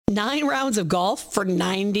9 rounds of golf for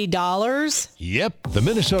 $90? Yep, the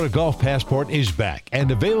Minnesota Golf Passport is back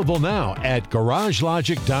and available now at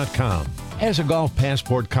GarageLogic.com. As a Golf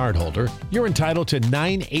Passport cardholder, you're entitled to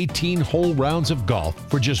 9 18-hole rounds of golf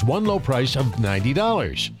for just one low price of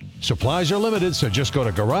 $90. Supplies are limited, so just go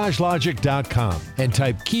to GarageLogic.com and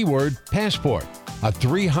type keyword passport. A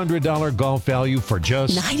 $300 golf value for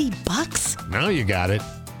just $90? Now you got it.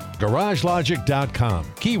 GarageLogic.com,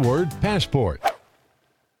 keyword passport.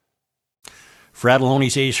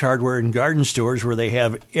 Fratelloni's Ace Hardware and Garden Stores, where they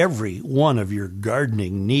have every one of your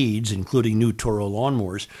gardening needs, including new Toro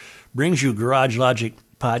lawnmowers, brings you Garage Logic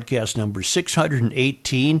podcast number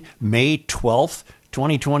 618, May 12th,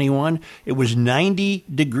 2021. It was 90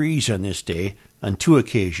 degrees on this day on two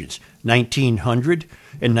occasions, 1900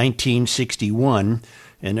 and 1961,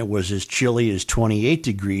 and it was as chilly as 28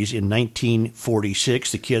 degrees in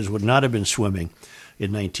 1946. The kids would not have been swimming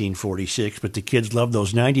in 1946, but the kids loved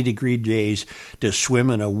those 90-degree days to swim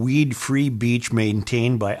in a weed-free beach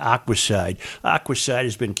maintained by Aquacide. Aquacide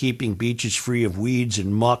has been keeping beaches free of weeds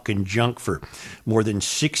and muck and junk for more than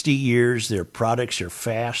 60 years. Their products are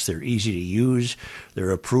fast, they're easy to use, they're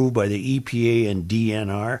approved by the EPA and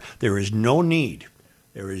DNR. There is no need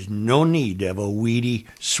to have a weedy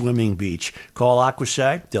swimming beach. Call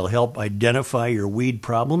Aquacide. They'll help identify your weed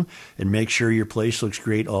problem and make sure your place looks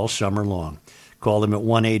great all summer long. Call them at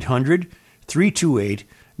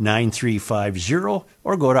 1-800-328-9350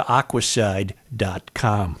 or go to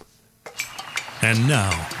aquacide.com. And now,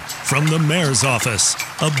 from the mayor's office,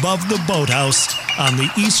 above the boathouse on the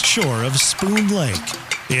east shore of Spoon Lake,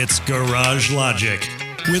 it's Garage Logic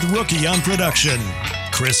with Rookie on production,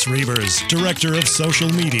 Chris Reavers, director of social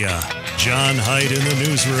media, John Hyde in the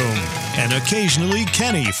newsroom, and occasionally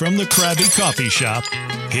Kenny from the Krabby Coffee Shop.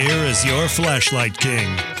 Here is your flashlight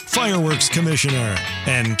king, fireworks commissioner,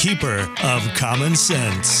 and keeper of common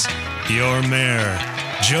sense, your mayor,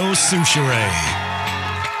 Joe Soucheray.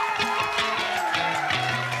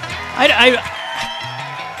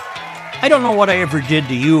 I don't know what I ever did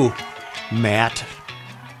to you, Matt.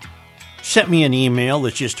 Sent me an email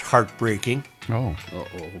that's just heartbreaking. Oh.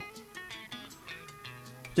 Uh-oh.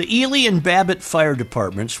 The Ely and Babbitt fire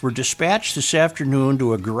departments were dispatched this afternoon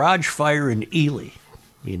to a garage fire in Ely,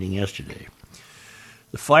 meaning yesterday.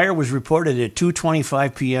 The fire was reported at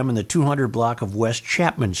 2:25 p.m. in the 200 block of West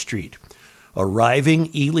Chapman Street.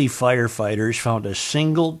 Arriving Ely firefighters found a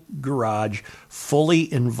single garage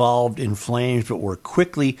fully involved in flames, but were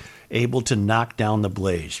quickly able to knock down the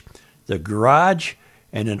blaze. The garage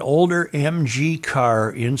and an older MG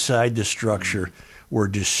car inside the structure were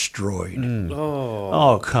destroyed.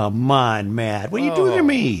 Oh, come on, Matt. What are you doing to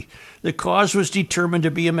me? The cause was determined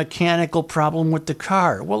to be a mechanical problem with the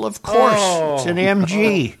car. Well, of course, it's an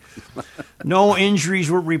MG. No injuries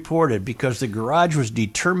were reported because the garage was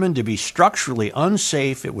determined to be structurally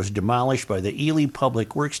unsafe. It was demolished by the Ely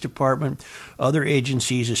Public Works Department. Other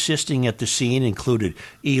agencies assisting at the scene included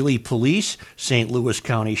Ely Police, St. Louis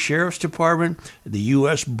County Sheriff's Department, the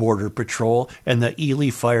U.S. Border Patrol, and the Ely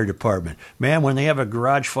Fire Department. Man, when they have a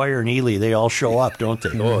garage fire in Ely, they all show up, don't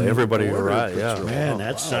they? Oh, everybody arrived, yeah. Man,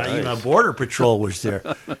 that's Border Patrol was there.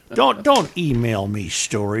 Don't email me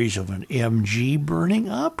stories of an MG burning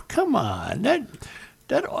up. Come on, that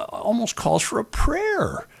almost calls for a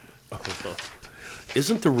prayer.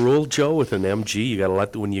 Isn't the rule, Joe, with an MG, you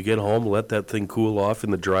got to when you get home, let that thing cool off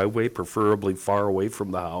in the driveway, preferably far away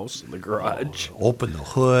from the house and the garage. Open the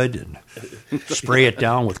hood and spray it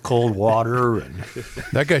down with cold water. And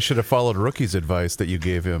that guy should have followed Rookie's advice that you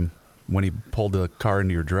gave him when he pulled the car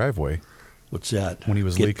into your driveway. What's that? When he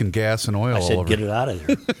was leaking gas and oil I said, all over. get it out of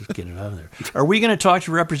there. Just get it out of there. Are we going to talk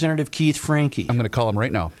to Representative Keith Franke? I'm going to call him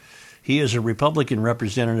right now. He is a Republican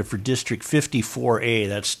representative for District 54A.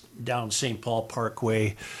 That's down St. Paul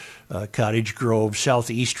Parkway, Cottage Grove,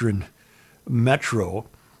 southeastern metro.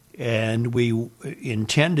 And we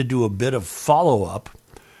intend to do a bit of follow-up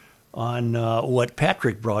on what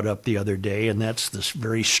Patrick brought up the other day, and that's this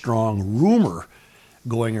very strong rumor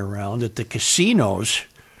going around that the casinos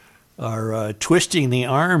are twisting the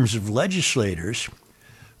arms of legislators,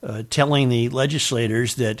 telling the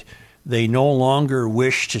legislators that they no longer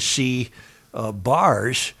wish to see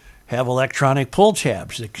bars have electronic pull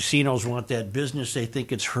tabs. The casinos want that business. They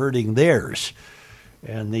think it's hurting theirs.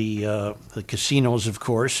 And the casinos, of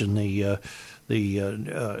course, and the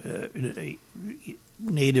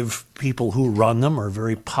native people who run them are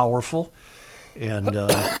very powerful. And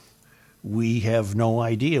we have no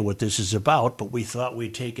idea what this is about, but we thought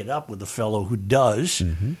we'd take it up with the fellow who does.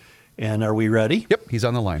 Mm-hmm. And are we ready? Yep, he's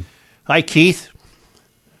on the line. Hi, Keith.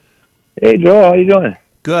 Hey, Joe, how you doing?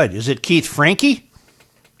 Good. Is it Keith Franke?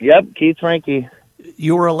 Yep, Keith Franke.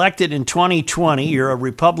 You were elected in 2020. You're a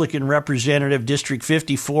Republican representative, District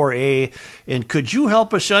 54A. And could you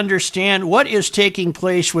help us understand what is taking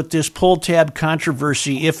place with this pull tab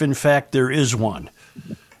controversy, if in fact there is one?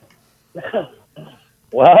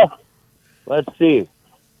 Well, let's see.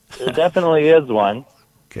 There definitely is one.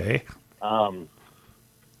 Okay.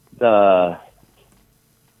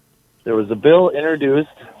 There was a bill introduced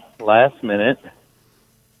last minute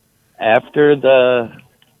after the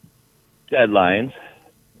deadlines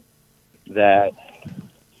that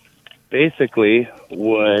basically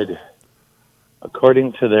would,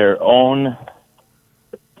 according to their own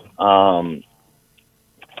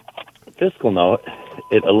fiscal note,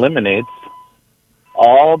 it eliminates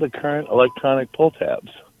all the current electronic pull tabs.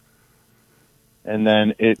 And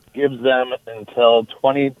then it gives them until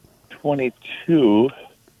 2022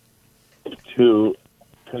 to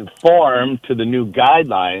conform to the new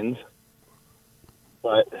guidelines.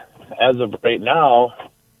 But as of right now,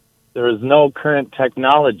 there is no current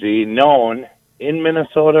technology known in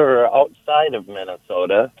Minnesota or outside of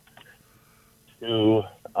Minnesota to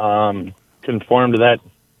conform to that,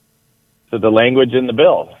 to the language in the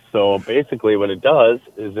bill. So basically what it does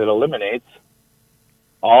is it eliminates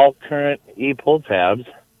all current e-pull tabs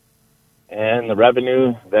and the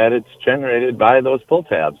revenue that it's generated by those pull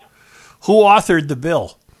tabs. Who authored the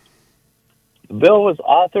bill? The bill was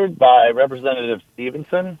authored by Representative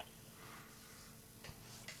Stevenson.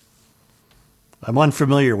 I'm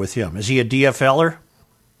unfamiliar with him. Is he a DFLer?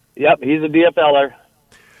 Yep, he's a DFLer.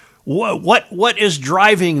 What is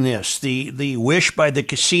driving this? The wish by the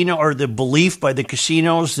casino, or the belief by the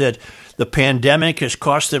casinos that the pandemic has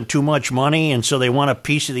cost them too much money, and so they want a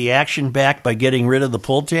piece of the action back by getting rid of the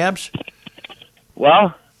pull tabs?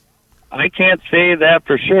 Well, I can't say that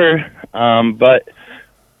for sure, but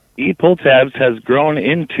e-pull tabs has grown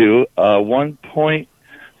into a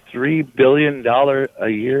 $1.3 billion a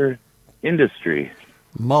year industry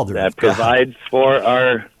that provides for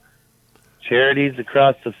our charities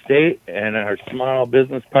across the state and our small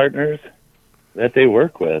business partners that they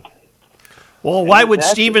work with. Well, why would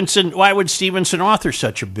Stevenson author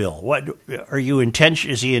such a bill? What are you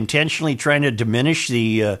is he intentionally trying to diminish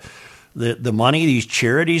the money these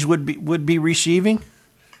charities would be receiving?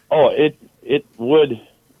 Oh, it would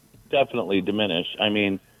definitely diminish. I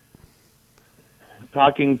mean,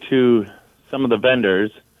 talking to some of the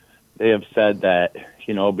vendors, they have said that,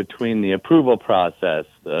 you know, between the approval process,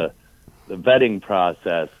 the vetting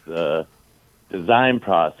process, the design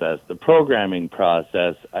process, the programming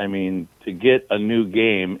process, I mean, to get a new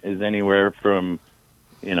game is anywhere from,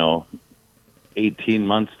 18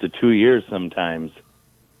 months to 2 years sometimes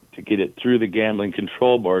to get it through the Gambling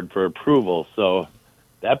Control Board for approval. So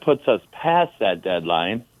that puts us past that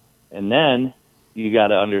deadline. And then you got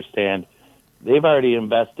to understand, they've already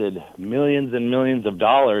invested millions and millions of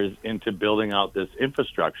dollars into building out this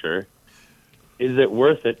infrastructure. Is it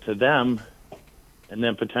worth it to them? And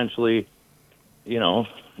then potentially,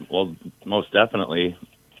 most definitely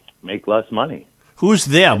make less money. Who's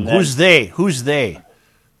them? Who's they? Who's they?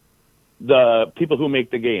 The people who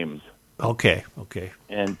make the games. Okay.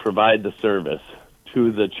 And provide the service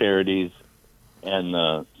to the charities and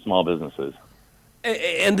the small businesses.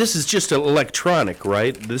 And this is just electronic,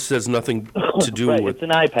 right? This has nothing to do right, with... It's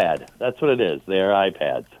an iPad. That's what it is. They are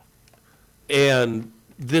iPads. And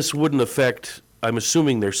this wouldn't affect, I'm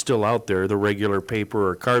assuming they're still out there, the regular paper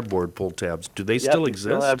or cardboard pull tabs. Do they still exist?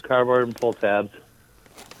 Still have cardboard and pull tabs.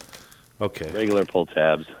 Okay. Regular pull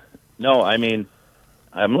tabs. No, I mean,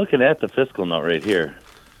 I'm looking at the fiscal note right here.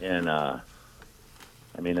 And,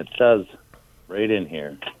 it says right in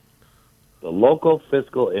here, the local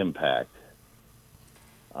fiscal impact.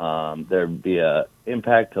 There'd be a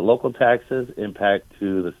impact to local taxes, impact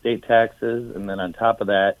to the state taxes, and then on top of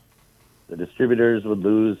that, the distributors would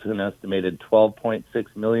lose an estimated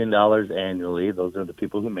 $12.6 million annually. Those are the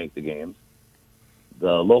people who make the games.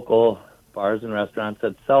 The local bars and restaurants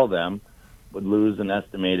that sell them would lose an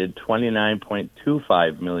estimated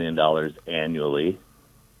 $29.25 million annually.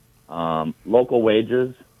 Local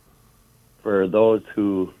wages for those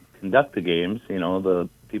who conduct the games, the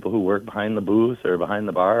people who work behind the booth or behind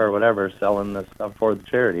the bar or whatever, selling the stuff for the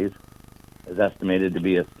charities, is estimated to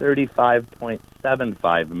be a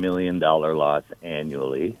 $35.75 million loss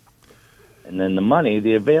annually. And then the money,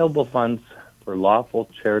 the available funds for lawful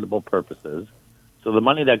charitable purposes, so the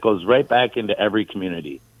money that goes right back into every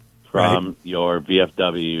community, from your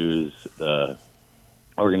VFWs, the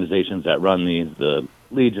organizations that run these, the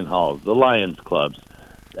Legion Halls, the Lions Clubs,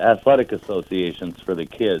 the athletic associations for the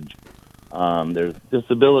kids. There's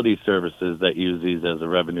disability services that use these as a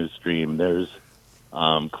revenue stream. There's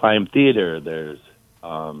Climb Theater. There's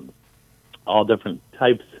all all different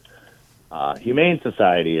types. Humane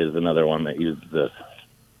Society is another one that uses this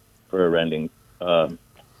for a rending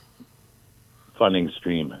funding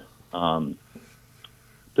stream. $33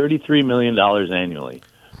 million annually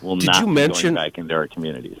will Did not you be mention- going back into our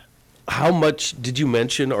communities. How much did you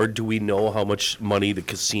mention, or do we know how much money the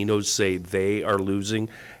casinos say they are losing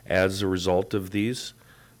as a result of these?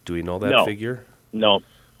 Do we know that No. figure? No,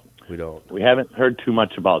 We don't. we haven't heard too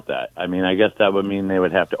much about that. I mean, I guess that would mean they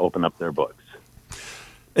would have to open up their books.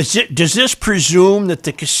 Does this presume that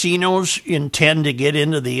the casinos intend to get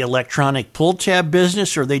into the electronic pull tab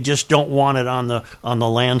business, or they just don't want it on the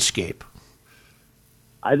landscape?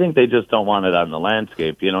 I think they just don't want it on the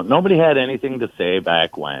landscape. You know, nobody had anything to say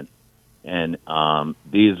back when. And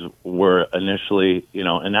these were initially, you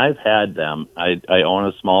know, and I've had them. I own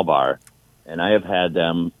a small bar, and I have had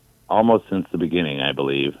them almost since the beginning, I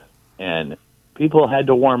believe. And people had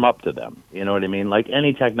to warm up to them. You know what I mean? Like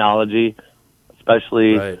any technology,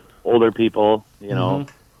 especially Right. older people, you know,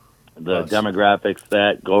 the Us. demographics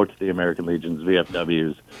that go to the American Legions,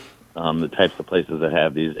 VFWs, the types of places that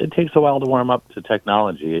have these. It takes a while to warm up to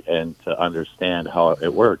technology and to understand how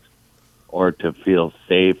it works, or to feel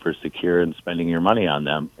safe or secure in spending your money on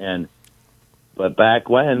them. But back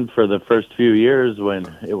when, for the first few years when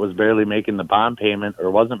it was barely making the bond payment or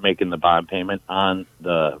wasn't making the bond payment on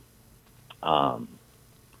the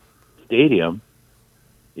stadium,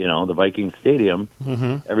 you know, the Viking Stadium,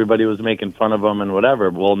 everybody was making fun of them and whatever.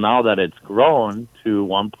 Well, now that it's grown to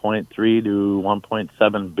 $1.3 to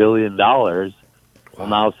 $1.7 billion, well,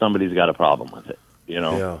 now somebody's got a problem with it, you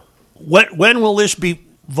know? Yeah. When will this be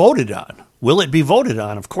voted on? Will it be voted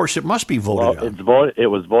on? Of course, it must be voted on. It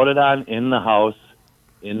was voted on in the House,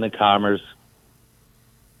 in the Commerce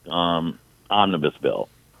omnibus bill.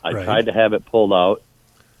 I Right. tried to have it pulled out.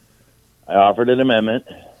 I offered an amendment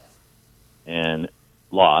and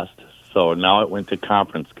lost. So now it went to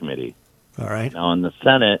conference committee. All right. Now in the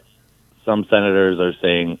Senate, some senators are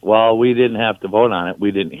saying, well, we didn't have to vote on it.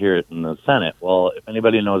 We didn't hear it in the Senate. Well, if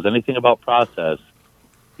anybody knows anything about process,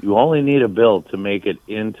 you only need a bill to make it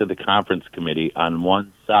into the conference committee on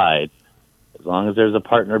one side. As long as there's a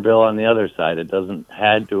partner bill on the other side, it doesn't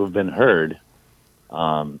had to have been heard.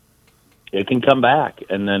 It can come back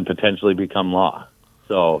and then potentially become law.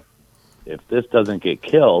 So if this doesn't get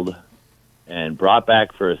killed and brought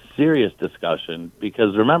back for a serious discussion,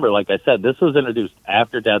 because remember, like I said, this was introduced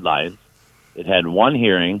after deadlines. It had one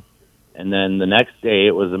hearing, and then the next day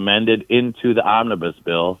it was amended into the omnibus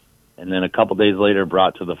bill, and then a couple days later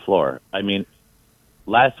brought to the floor. I mean,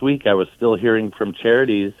 last week I was still hearing from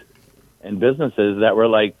charities and businesses that were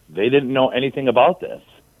like, they didn't know anything about this.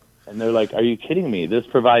 And they're like, are you kidding me? This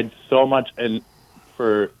provides so much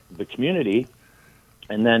for the community.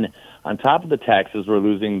 And then on top of the taxes, we're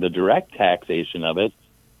losing the direct taxation of it.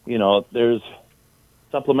 You know, there's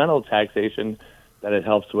supplemental taxation that it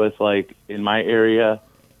helps with. Like in my area,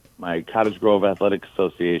 my Cottage Grove Athletic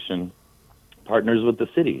Association partners with the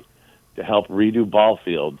city to help redo ball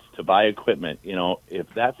fields, to buy equipment. You know,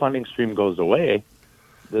 if that funding stream goes away,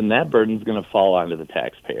 then that burden's going to fall onto the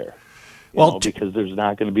taxpayer. Well, Because there's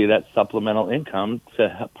not going to be that supplemental income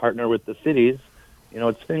to partner with the cities. You know,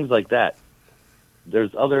 it's things like that.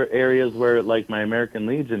 There's other areas where, like my American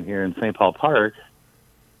Legion here in St. Paul Park,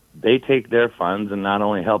 they take their funds and not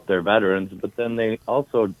only help their veterans, but then they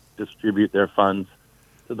also distribute their funds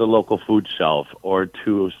to the local food shelf or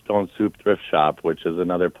to Stone Soup Thrift Shop, which is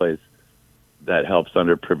another place that helps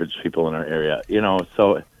underprivileged people in our area. You know,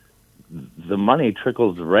 so the money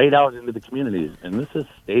trickles right out into the communities, and this is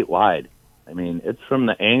statewide. I mean, it's from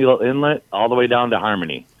the Angle Inlet all the way down to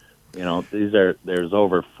Harmony. You know, there's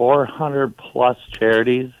over 400 plus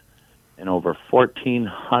charities and over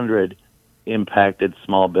 1,400 impacted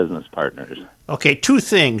small business partners. Okay, two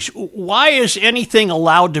things. Why is anything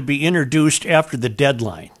allowed to be introduced after the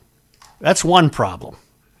deadline? That's one problem.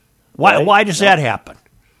 Why does that happen?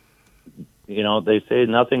 You know, they say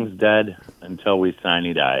nothing's dead until we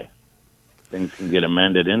sine die. Things can get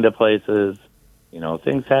amended into places. You know,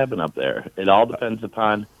 things happen up there. It all depends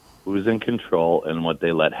upon who's in control and what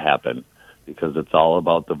they let happen, because it's all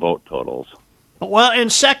about the vote totals. Well,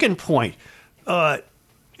 and second point,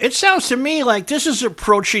 it sounds to me like this is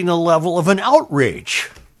approaching the level of an outrage.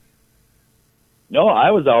 No,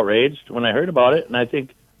 I was outraged when I heard about it, and I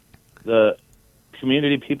think the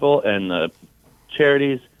community people and the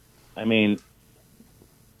charities, I mean,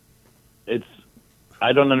 I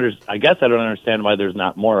guess I don't understand why there's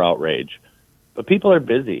not more outrage. But people are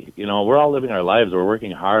busy. You know, we're all living our lives. We're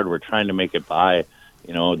working hard. We're trying to make it by.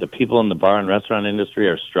 You know, the people in the bar and restaurant industry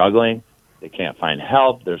are struggling. They can't find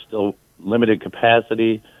help. There's still limited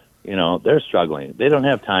capacity. they're struggling. They don't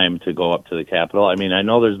have time to go up to the Capitol. I mean, I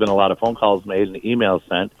know there's been a lot of phone calls made and emails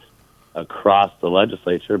sent across the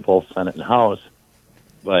legislature, both Senate and House,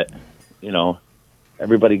 but,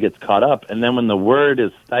 everybody gets caught up. And then when the word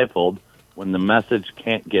is stifled, when the message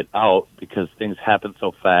can't get out because things happen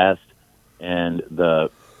so fast and the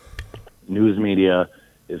news media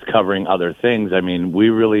is covering other things, I mean, we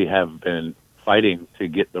really have been fighting to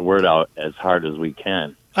get the word out as hard as we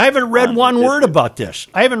can. I haven't read one word about this.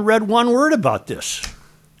 And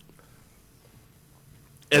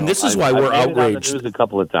this is why we're I've been on the outraged. news a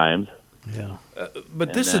couple of times. Yeah. But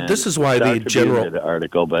And this is why Star the Tribune general. did an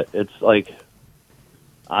article, but it's like,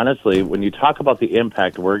 honestly, when you talk about the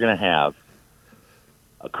impact we're going to have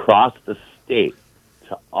across the state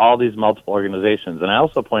to all these multiple organizations, and I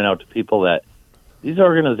also point out to people that these are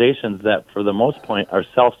organizations that, for the most part, are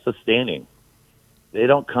self-sustaining. They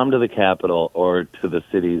don't come to the Capitol or to the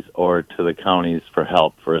cities or to the counties for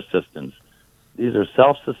help, for assistance. These are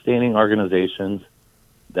self-sustaining organizations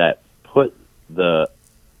that put the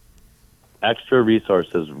extra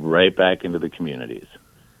resources right back into the communities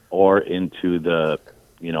or into the,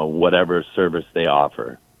 whatever service they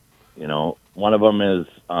offer. One of them is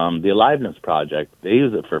the Aliveness Project. They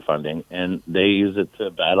use it for funding, and they use it to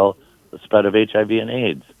battle the spread of HIV and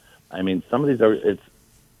AIDS. I mean, some of these it's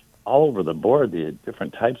all over the board, the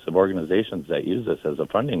different types of organizations that use this as a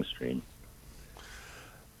funding stream.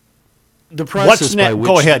 The process by which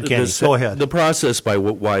Go ahead, Kenny. Go ahead. The process by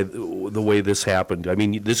why the way this happened. I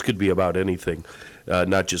mean, this could be about anything,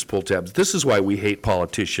 not just pull tabs. This is why we hate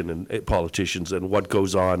politicians and what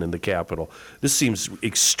goes on in the Capitol. This seems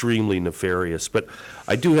extremely nefarious. But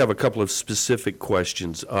I do have a couple of specific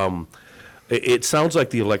questions. It sounds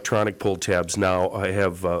like the electronic pull tabs now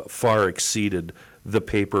have far exceeded the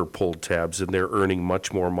paper pull tabs, and they're earning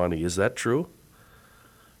much more money. Is that true?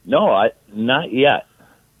 No, not yet.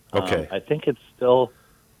 Okay. I think it's still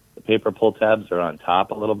the paper pull tabs are on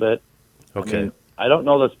top a little bit. Okay. I mean, I don't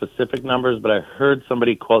know the specific numbers, but I heard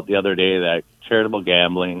somebody quote the other day that charitable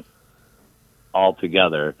gambling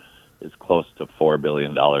altogether is close to $4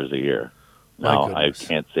 billion a year. Now, I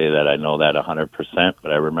can't say that I know that 100%,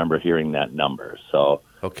 but I remember hearing that number. So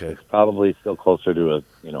Okay. it's probably still closer to a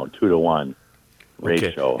 2-to-1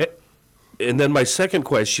 ratio. Okay. And then my second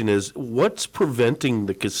question is, what's preventing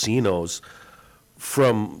the casinos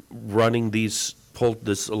from running this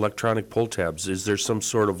electronic pull tabs? Is there some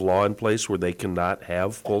sort of law in place where they cannot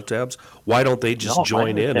have pull tabs? Why don't they just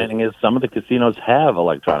join my in? understanding is some of the casinos have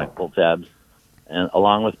electronic pull tabs, and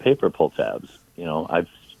along with paper pull tabs. I've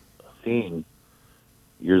seen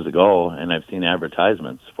years ago, and I've seen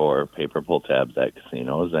advertisements for paper pull tabs at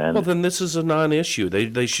casinos. And Well, then this is a non-issue.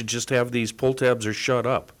 They should just have these pull tabs or shut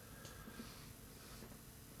up.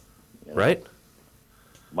 Right?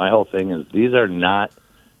 my whole thing is these are not,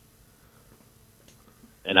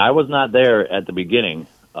 and I was not there at the beginning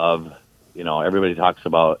of, everybody talks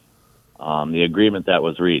about the agreement that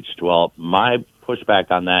was reached. Well, my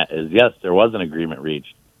pushback on that is, yes, there was an agreement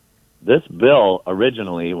reached. This bill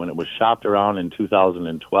originally, when it was shopped around in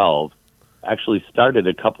 2012, actually started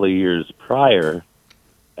a couple of years prior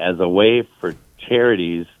as a way for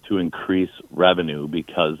charities to increase revenue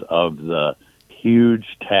because of the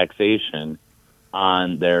huge taxation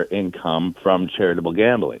on their income from charitable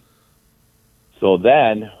gambling. So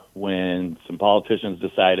then when some politicians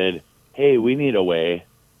decided, hey, we need a way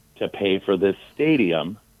to pay for this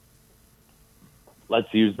stadium,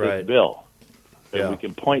 let's use this bill. And we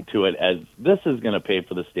can point to it as this is going to pay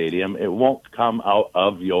for the stadium. It won't come out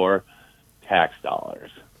of your tax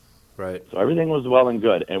dollars. Right. So everything was well and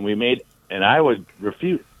good. And we made, and I would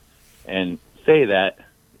refute and say that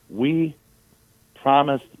we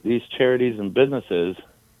promised these charities and businesses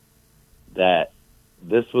that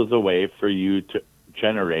this was a way for you to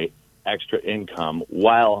generate extra income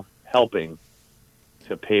while helping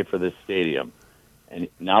to pay for this stadium. And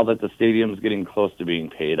now that the stadium's getting close to being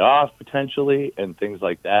paid off potentially and things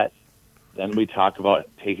like that, then we talk about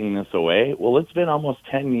taking this away. Well, it's been almost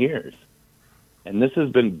 10 years. And this has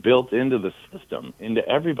been built into the system, into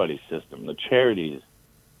everybody's system, the charities,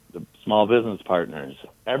 the small business partners,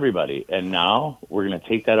 everybody. And now we're going to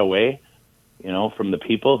take that away, from the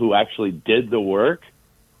people who actually did the work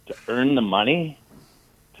to earn the money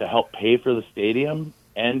to help pay for the stadium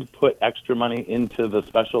and put extra money into the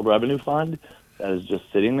special revenue fund that is just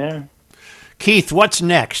sitting there. Keith, what's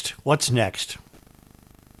next?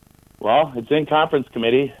 Well, it's in conference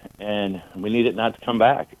committee, and we need it not to come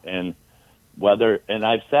back. And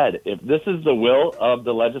I've said, if this is the will of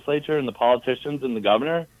the legislature and the politicians and the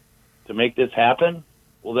governor to make this happen,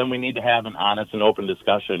 well, then we need to have an honest and open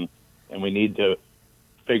discussion, and we need to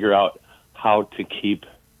figure out how to keep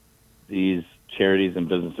these charities and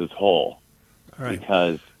businesses whole. Right.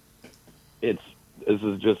 Because this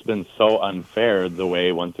has just been so unfair the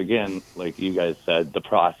way, once again, like you guys said, the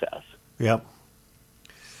process. Yep.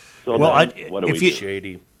 So Well, then, what do if we you- do?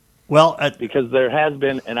 Shady. Well, Because there has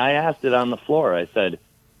been, and I asked it on the floor. I said,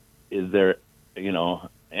 "Is there,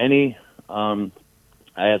 any?" I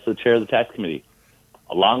asked the chair of the tax committee,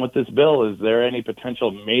 along with this bill, is there any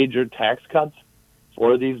potential major tax cuts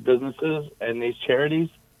for these businesses and these charities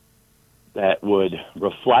that would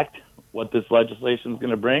reflect what this legislation is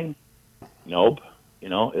going to bring? Nope.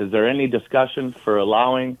 Is there any discussion for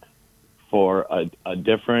allowing for a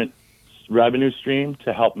different revenue stream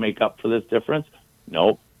to help make up for this difference?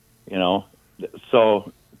 Nope.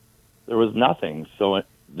 So there was nothing. So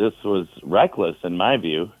this was reckless in my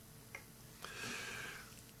view.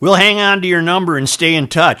 we'll hang on to your number and stay in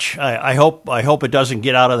touch. I hope it doesn't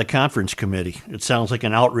get out of the conference committee. It sounds like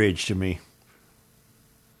an outrage to me.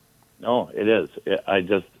 No, it is.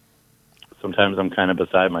 Sometimes I'm kind of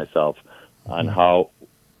beside myself on how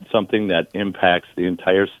something that impacts the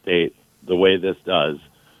entire state the way this does,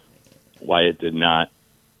 why it did not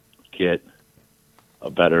get a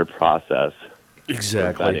better process for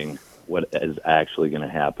Exactly. vetting what is actually going to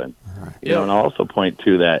happen. And I'll also point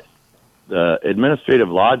to that the administrative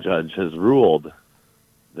law judge has ruled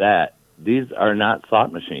that these are not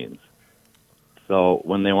slot machines. So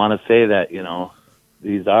when they want to say that,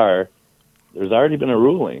 there's already been a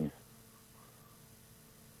ruling.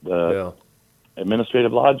 The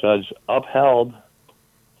administrative law judge upheld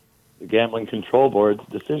the Gambling Control Board's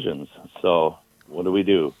decisions. So what do we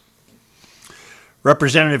do?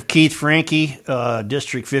 Representative Keith Franke,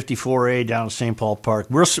 District 54A down St. Paul Park.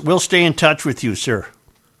 We'll stay in touch with you, sir.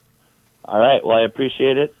 All right. Well, I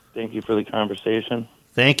appreciate it. Thank you for the conversation.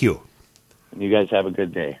 Thank you. And you guys have a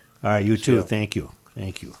good day. All right, you too. Thank you.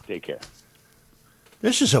 Thank you. Take care.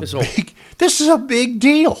 This is a big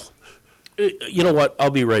deal. You know what? I'll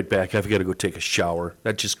be right back. I've got to go take a shower.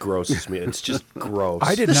 That just grosses me. It's just gross.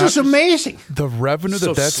 This is amazing. The revenue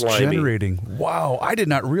So that's slimy. generating. Wow. I did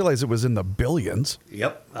not realize it was in the billions.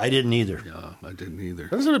 Yep, I didn't either. No, I didn't either.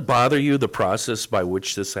 Doesn't it bother you, the process by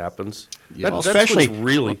which this happens? Yeah. That's Especially- what's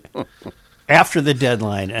really. After the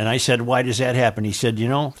deadline, and I said, "Why does that happen?" He said,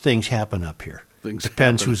 "Things happen up here. Things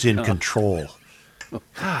Depends happen, who's in yeah. control."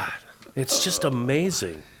 God, it's just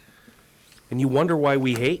amazing. And you wonder why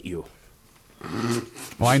we hate you.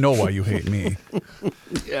 Well, I know why you hate me.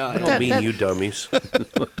 Yeah, I don't mean you dummies.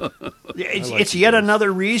 It's yet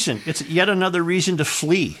another reason. It's yet another reason to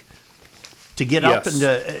flee, to get up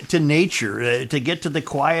Yes. into nature, to get to the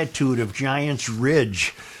quietude of Giants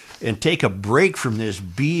Ridge, and take a break from this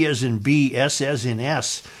B as in B, S as in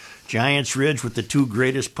S. Giants Ridge with the two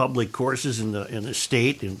greatest public courses in the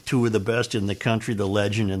state and two of the best in the country, the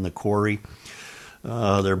Legend and the Quarry.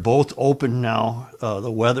 They're both open now.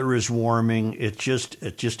 The weather is warming. It's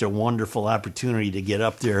just a wonderful opportunity to get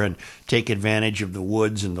up there and take advantage of the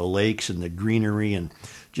woods and the lakes and the greenery, and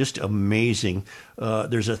just amazing.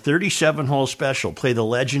 There's a 37-hole special. Play the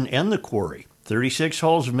Legend and the Quarry. 36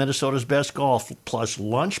 holes of Minnesota's best golf, plus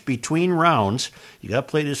lunch between rounds. You got to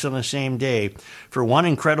play this on the same day for one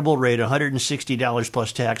incredible rate, $160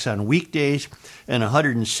 plus tax on weekdays and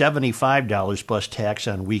 $175 plus tax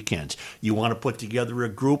on weekends. You want to put together a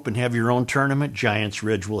group and have your own tournament? Giants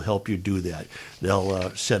Ridge will help you do that.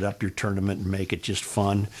 They'll set up your tournament and make it just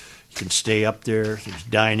fun. You can stay up there. There's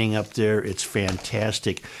dining up there. It's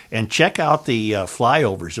fantastic. And check out the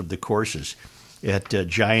flyovers of the courses at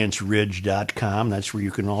giantsridge.com. That's where you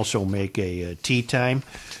can also make a tee time,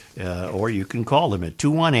 or you can call them at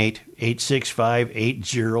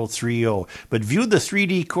 218-865-8030. But view the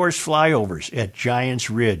 3D course flyovers at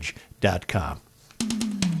giantsridge.com.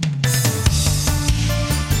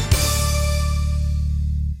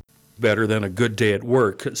 Better than a good day at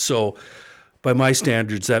work. So, by my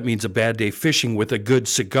standards, that means a bad day fishing with a good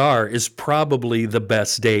cigar is probably the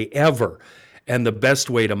best day ever. And the best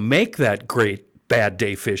way to make that great bad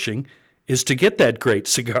day fishing is to get that great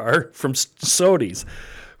cigar from Sody's.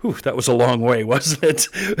 Whew, that was a long way, wasn't it?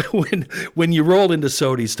 When you roll into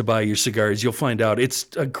Sody's to buy your cigars, you'll find out it's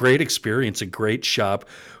a great experience, a great shop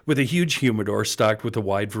with a huge humidor stocked with a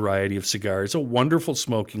wide variety of cigars, a wonderful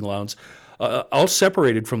smoking lounge, all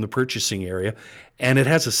separated from the purchasing area, and it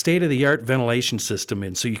has a state-of-the-art ventilation system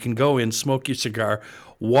in, so you can go in, smoke your cigar,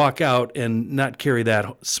 walk out, and not carry that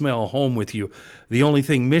smell home with you. The only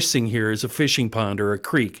thing missing here is a fishing pond or a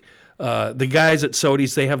creek. The guys at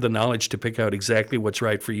Sody's, they have the knowledge to pick out exactly what's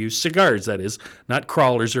right for you. Cigars, that is, not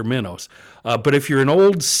crawlers or minnows. But if you're an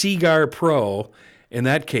old cigar pro In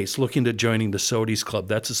that case, look into joining the Sodies Club.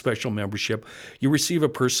 That's a special membership. You receive a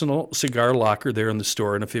personal cigar locker there in the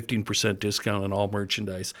store and a 15% discount on all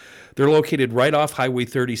merchandise. They're located right off Highway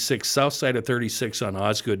 36, south side of 36 on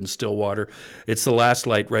Osgood and Stillwater. It's the last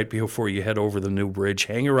light right before you head over the new bridge.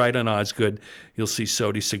 Hang a right on Osgood. You'll see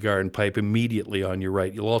Sodies Cigar and Pipe immediately on your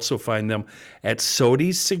right. You'll also find them at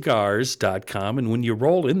sodiescigars.com. And when you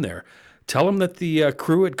roll in there, tell them that the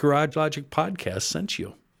crew at Garage Logic Podcast sent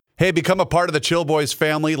you. Hey, become a part of the Chill Boys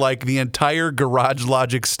family like the entire Garage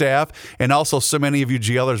Logic staff and also so many of you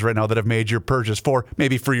GLers right now that have made your purchase for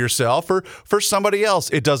maybe for yourself or for somebody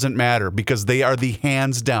else. It doesn't matter because they are the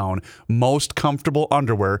hands down most comfortable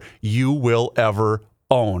underwear you will ever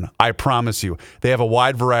own. I promise you. They have a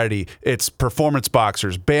wide variety. It's performance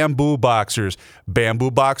boxers, bamboo boxers,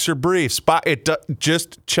 bamboo boxer briefs.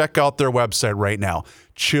 Just check out their website right now,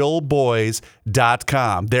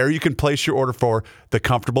 chillboys.com. There you can place your order for the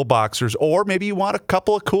comfortable boxers, or maybe you want a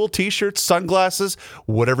couple of cool t-shirts, sunglasses,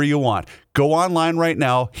 whatever you want. Go online right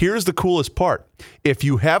now. Here's the coolest part. If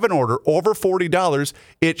you have an order over $40,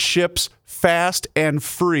 it ships fast and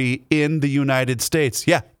free in the United States.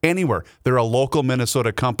 Yeah, anywhere. They're a local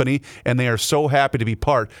Minnesota company, and they are so happy to be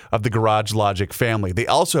part of the Garage Logic family. They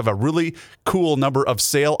also have a really cool number of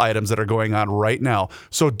sale items that are going on right now.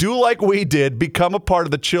 So do like we did. Become a part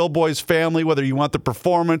of the Chill Boys family, whether you want the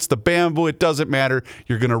performance, the bamboo, it doesn't matter.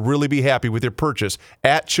 You're going to really be happy with your purchase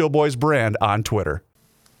at Chill Boys Brand on Twitter.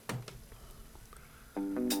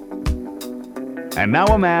 And now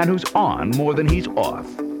a man who's on more than he's off,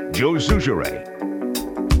 Joe Soucheray.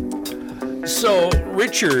 So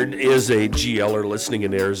Richard is a GLer listening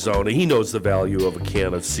in Arizona. He knows the value of a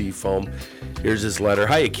can of Seafoam. Here's his letter.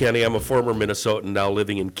 Hi, Kenny. I'm a former Minnesotan now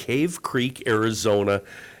living in Cave Creek, Arizona,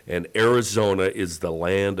 and Arizona is the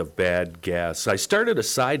land of bad gas. I started a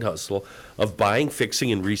side hustle of buying,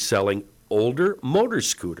 fixing, and reselling older motor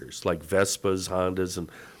scooters like Vespas, Hondas,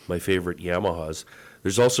 and my favorite Yamahas.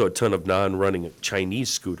 There's also a ton of non-running Chinese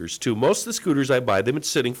scooters, too. Most of the scooters I buy, they've been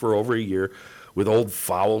sitting for over a year with old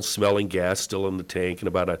foul-smelling gas still in the tank,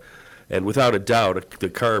 and without a doubt, the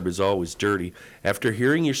carb is always dirty. After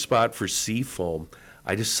hearing your spot for Seafoam,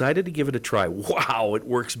 I decided to give it a try. Wow, it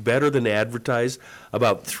works better than advertised.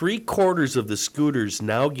 About 3/4 of the scooters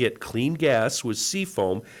now get clean gas with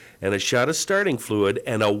Seafoam and a shot of starting fluid,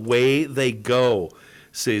 and away they go.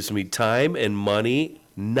 Saves me time and money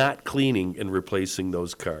not cleaning and replacing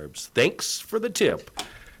those carbs. Thanks for the tip.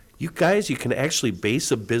 You guys, you can actually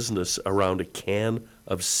base a business around a can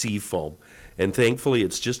of Seafoam. And thankfully,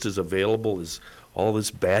 it's just as available as all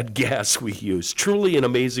this bad gas we use. Truly an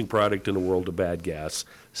amazing product in a world of bad gas.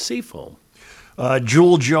 Seafoam.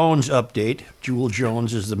 Jewel Jones update. Jewel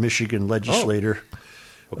Jones is the Michigan legislator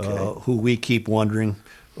who we keep wondering,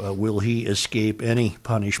 will he escape any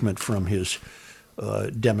punishment from his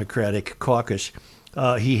Democratic caucus?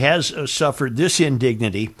 He has suffered this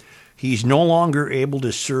indignity. He's no longer able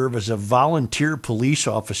to serve as a volunteer police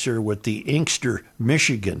officer with the Inkster,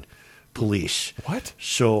 Michigan police. What?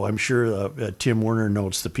 So I'm sure Tim Werner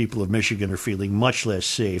notes the people of Michigan are feeling much less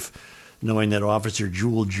safe knowing that Officer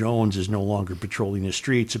Jewel Jones is no longer patrolling the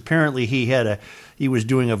streets. Apparently he was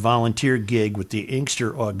doing a volunteer gig with the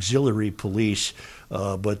Inkster Auxiliary Police,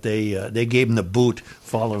 but they gave him the boot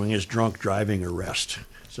following his drunk driving arrest.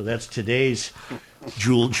 So that's today's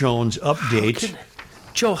Jewel Jones update.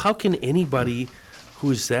 Joe, how can anybody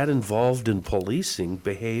who is that involved in policing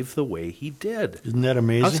behave the way he did? Isn't that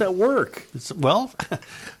amazing? How's that work?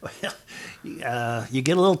 You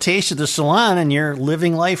get a little taste of the salon and you're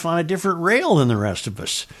living life on a different rail than the rest of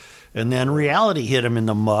us. And then reality hit him in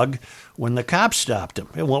the mug when the cops stopped him.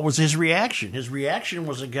 And what was his reaction? His reaction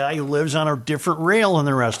was a guy who lives on a different rail than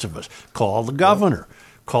the rest of us. Call the governor.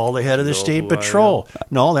 Call the head of the state patrol.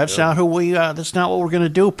 No, that's not who we. That's not what we're going to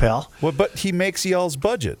do, pal. Well, but he makes y'all's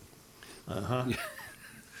budget.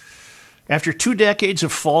 After 2 decades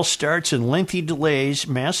of false starts and lengthy delays,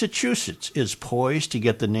 Massachusetts is poised to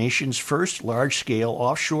get the nation's first large-scale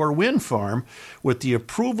offshore wind farm with the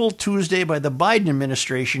approval Tuesday by the Biden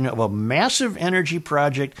administration of a massive energy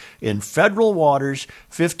project in federal waters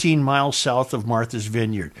 15 miles south of Martha's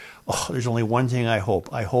Vineyard. Oh, there's only one thing I hope.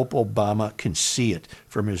 I hope Obama can see it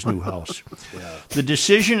from his new house. The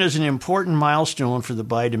decision is an important milestone for the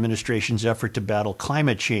Biden administration's effort to battle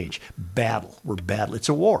climate change. We're battling. It's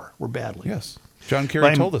a war. We're battling. Yes. John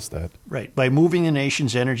Kerry told us that. Right. By moving the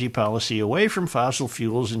nation's energy policy away from fossil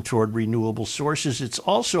fuels and toward renewable sources, it's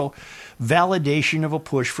also validation of a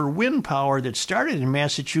push for wind power that started in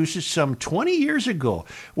Massachusetts some 20 years ago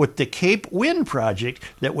with the Cape Wind Project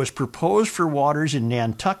that was proposed for waters in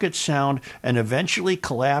Nantucket Sound and eventually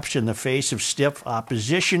collapsed in the face of stiff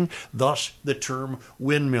opposition, thus the term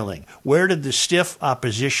windmilling. Where did the stiff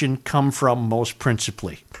opposition come from most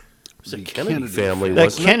principally? The Kennedy family, The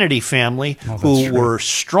wasn't Kennedy family, who were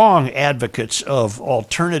strong advocates of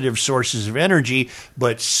alternative sources of energy,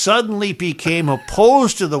 but suddenly became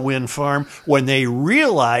opposed to the wind farm when they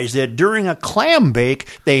realized that during a clam bake,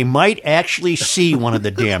 they might actually see one of the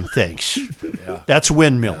damn things. Yeah. That's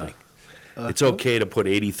windmilling. It's okay to put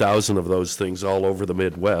 80,000 of those things all over the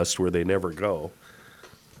Midwest where they never go.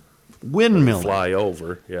 Windmilling. Fly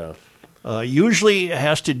over, yeah. Usually it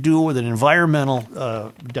has to do with an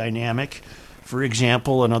environmental dynamic. For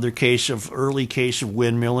example, another early case of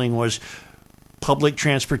windmilling was public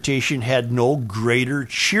transportation had no greater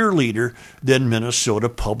cheerleader than Minnesota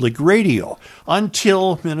Public Radio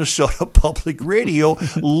until Minnesota Public Radio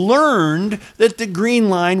learned that the Green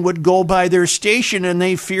Line would go by their station and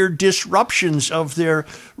they feared disruptions of their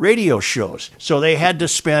radio shows. So they had to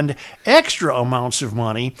spend extra amounts of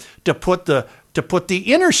money to put the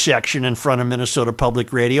intersection in front of Minnesota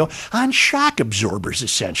Public Radio on shock absorbers,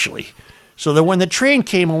 essentially, so that when the train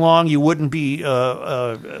came along, you wouldn't be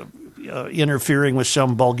interfering with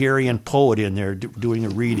some Bulgarian poet in there doing a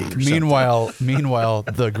reading. Or Meanwhile,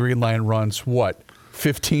 the Green Line runs,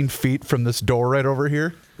 15 feet from this door right over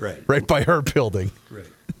here? Right by our building. Right.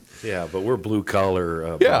 Yeah, but we're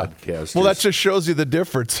blue-collar broadcasters. Well, that just shows you the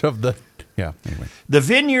difference of the... Yeah, anyway. The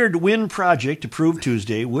Vineyard Wind Project, approved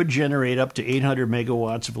Tuesday, would generate up to 800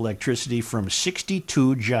 megawatts of electricity from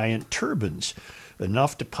 62 giant turbines,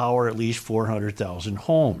 enough to power at least 400,000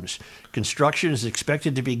 homes. Construction is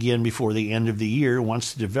expected to begin before the end of the year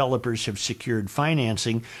once the developers have secured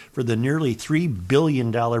financing for the nearly $3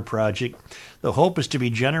 billion project. The hope is to be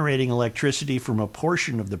generating electricity from a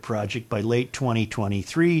portion of the project by late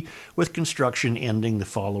 2023, with construction ending the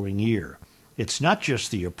following year. It's not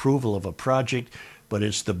just the approval of a project, but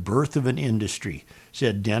it's the birth of an industry,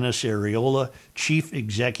 said Dennis Areola, chief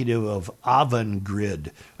executive of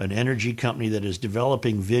Avangrid, an energy company that is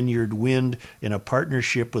developing Vineyard Wind in a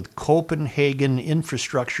partnership with Copenhagen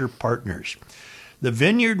Infrastructure Partners. The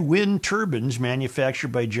Vineyard Wind turbines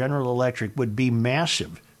manufactured by General Electric would be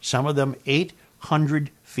massive, some of them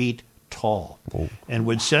 800 feet tall, and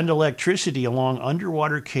would send electricity along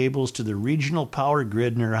underwater cables to the regional power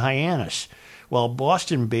grid near Hyannis, while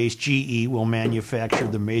Boston-based GE will manufacture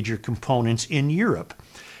the major components in Europe.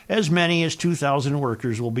 As many as 2,000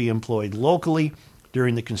 workers will be employed locally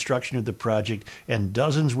during the construction of the project, and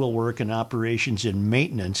dozens will work in operations and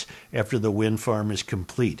maintenance after the wind farm is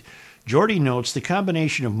complete. Jordy notes the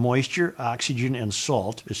combination of moisture, oxygen, and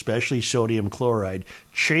salt, especially sodium chloride,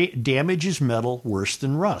 damages metal worse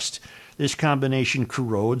than rust. This combination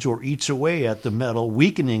corrodes or eats away at the metal,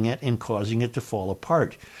 weakening it and causing it to fall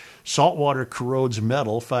apart. Saltwater corrodes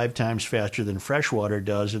metal 5 times faster than freshwater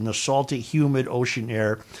does, and the salty, humid ocean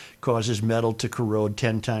air causes metal to corrode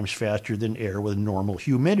 10 times faster than air with normal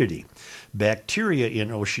humidity. Bacteria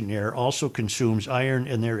in ocean air also consumes iron,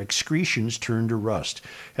 and their excretions turn to rust.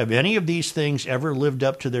 Have any of these things ever lived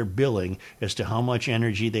up to their billing as to how much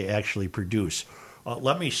energy they actually produce?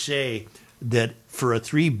 Let me say that for a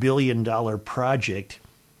 $3 billion project,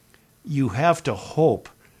 you have to hope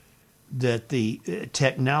that the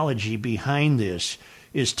technology behind this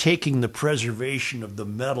is taking the preservation of the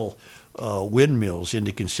metal windmills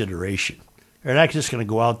into consideration. They're not just going to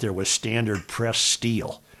go out there with standard pressed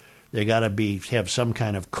steel. They got to have some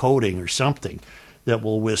kind of coating or something that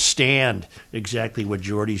will withstand exactly what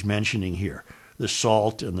Jordy's mentioning here. The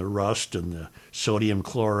salt and the rust and the sodium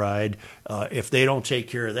chloride. If they don't take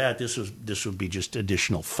care of that, this would be just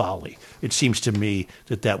additional folly. It seems to me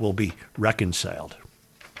that will be reconciled.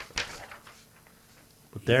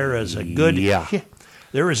 But there is a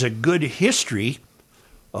good history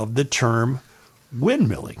of the term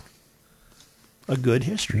windmilling. A good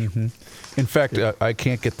history. Mm-hmm. In fact, I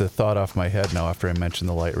can't get the thought off my head now after I mentioned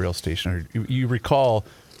the light rail station. You recall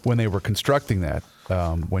when they were constructing that,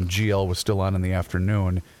 when GL was still on in the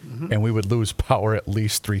afternoon, and we would lose power at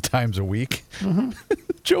least 3 times a week. Mm-hmm.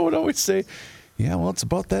 Joe would always say, yeah, well, it's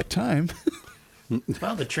about that time.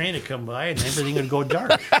 Well, the train would come by and everything would go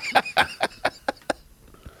dark.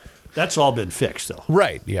 That's all been fixed, though.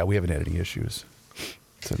 Right. Yeah, we haven't had any issues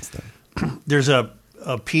since then. There's a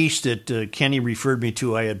piece that Kenny referred me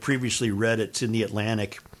to. I had previously read. It's in the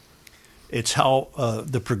Atlantic. It's how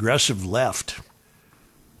the progressive left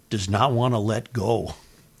does not want to let go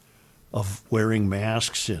of wearing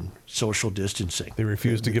masks and social distancing. They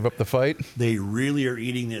refuse to give up the fight. They really are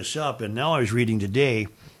eating this up. And now I was reading today,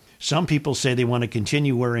 some people say they want to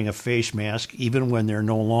continue wearing a face mask even when they're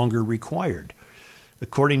no longer required.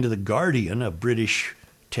 According to The Guardian, a British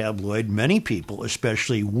tabloid, many people,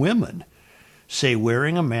 especially women, say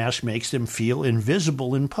wearing a mask makes them feel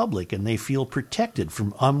invisible in public and they feel protected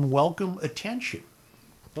from unwelcome attention.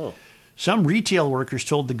 Oh. Some retail workers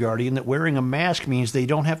told The Guardian that wearing a mask means they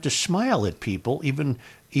don't have to smile at people even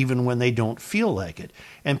when they don't feel like it.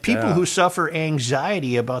 And people who suffer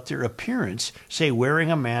anxiety about their appearance say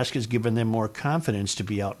wearing a mask has given them more confidence to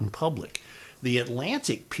be out in public. The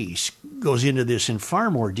Atlantic piece goes into this in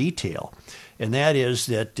far more detail, and that is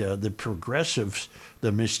that the progressives,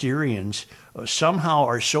 the Mysterians, somehow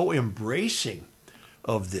are so embracing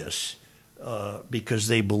of this because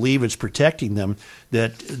they believe it's protecting them,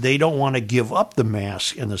 that they don't want to give up the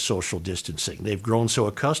mask and the social distancing. They've grown so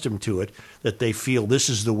accustomed to it that they feel this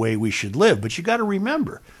is the way we should live. But you got to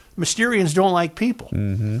remember, Mysterians don't like people.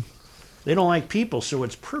 Mm-hmm. They don't like people, so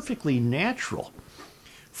it's perfectly natural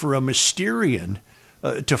for a Mysterian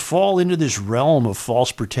to fall into this realm of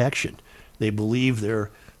false protection. They believe they're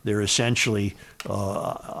essentially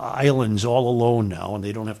islands all alone now, and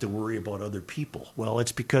they don't have to worry about other people. Well,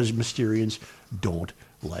 it's because Mysterians don't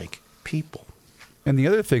like people. And the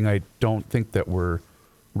other thing I don't think that we're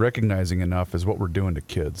recognizing enough is what we're doing to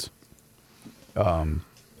kids. I don't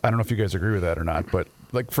know if you guys agree with that or not, but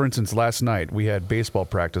like, for instance, last night we had baseball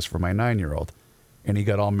practice for my 9-year-old, and he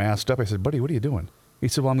got all masked up. I said, buddy, what are you doing? He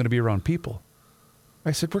said, well, I'm going to be around people.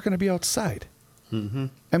 I said, we're going to be outside. Mm-hmm.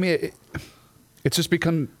 I mean, it's just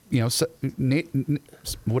become,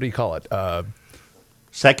 what do you call it?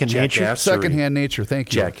 Second nature? Jackassery. Secondhand nature,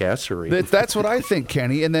 thank you. Jackassery. That's what I think,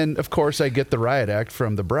 Kenny. And then, of course, I get the riot act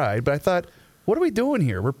from the bride. But I thought, what are we doing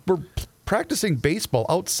here? We're practicing baseball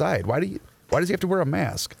outside. Why does he have to wear a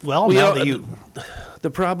mask? Well, the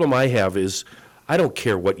problem I have is I don't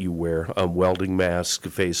care what you wear, welding mask,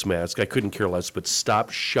 face mask. I couldn't care less, but stop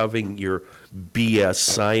shoving your BS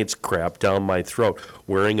science crap down my throat.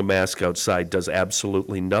 Wearing a mask outside does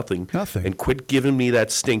absolutely nothing. Nothing. And quit giving me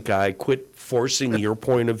that stink eye. Quit forcing your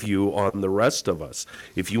point of view on the rest of us.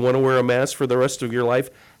 If you want to wear a mask for the rest of your life,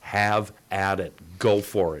 have at it. Go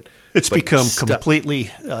for it. It's But become stop-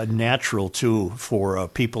 completely natural, too, for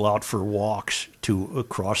people out for walks to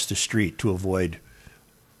cross the street to avoid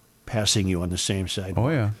passing you on the same side. Oh,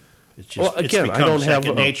 yeah. It's just, Well, again, it's I become don't have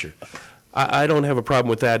second nature. I don't have a problem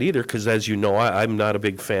with that either, because as you know, I'm not a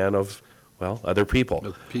big fan of, well, other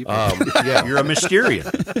people. Yeah, you're a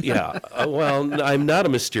Mysterian. Yeah. Well, I'm not a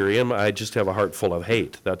Mysterian. I just have a heart full of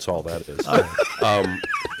hate. That's all that is.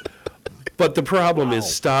 But the problem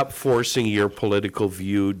is, stop forcing your political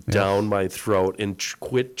view down my throat and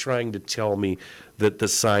quit trying to tell me that the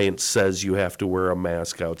science says you have to wear a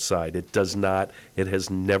mask outside. It does not. It has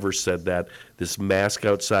never said that. This mask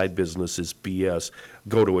outside business is BS.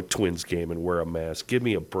 Go to a Twins game and wear a mask. Give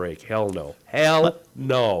me a break. Hell no. Hell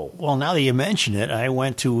no. Well, now that you mention it, I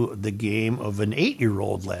went to the game of an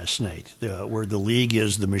 8-year-old last night, where the league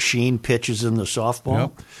is the machine pitches in the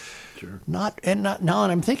softball. Yep. Sure. Now that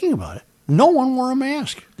I'm thinking about it, no one wore a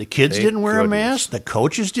mask. The kids Thank didn't wear a goodness. mask. The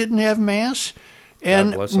coaches didn't have masks. God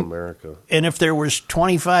And bless America. And if there was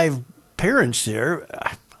 25 parents there,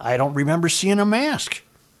 I don't remember seeing a mask.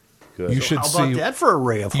 Good. You should How about see that for a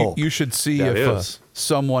ray of hope? You should see That if is.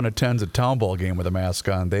 someone attends a town ball game with a mask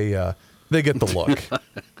on. They get the look.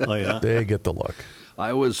 Oh, yeah. They get the look.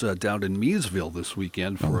 I was down in Meesville this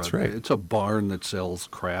weekend for that's right. It's a barn that sells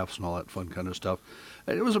crafts and all that fun kind of stuff.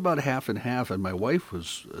 And it was about half and half, and my wife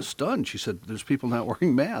was stunned. She said, "There's people not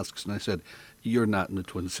wearing masks," and I said, "You're not in the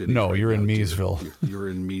Twin Cities. No, right you're in now, dear. Meesville. You're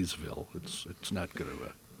in Meesville. It's not going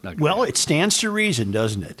to." Well, it stands to reason,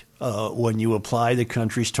 doesn't it, when you apply the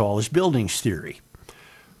country's tallest buildings theory.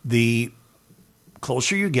 The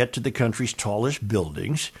closer you get to the country's tallest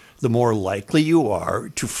buildings, the more likely you are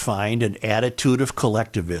to find an attitude of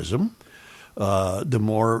collectivism, the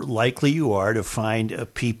more likely you are to find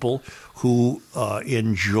people who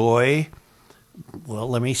enjoy. Well,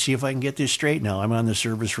 let me see if I can get this straight now. I'm on the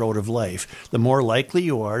service road of life. The more likely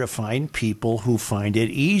you are to find people who find it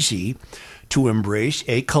easy to embrace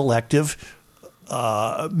a collective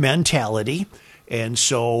mentality. And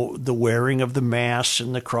so the wearing of the masks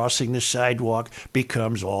and the crossing the sidewalk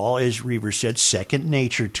becomes all, as Reaver said, second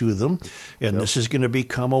nature to them. And this is going to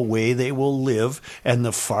become a way they will live. And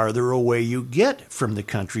the farther away you get from the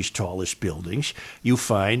country's tallest buildings, you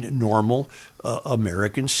find normal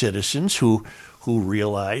American citizens who who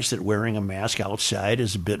realize that wearing a mask outside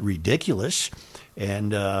is a bit ridiculous,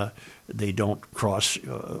 and they don't cross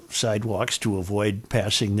sidewalks to avoid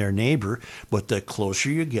passing their neighbor. But the closer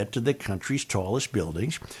you get to the country's tallest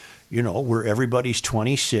buildings, where everybody's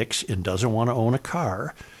 26 and doesn't want to own a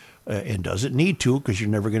car, and doesn't need to because you're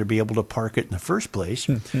never going to be able to park it in the first place,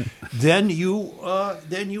 then you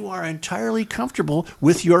are entirely comfortable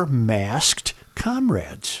with your masked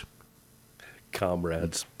comrades.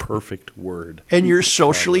 Comrades, perfect word. And your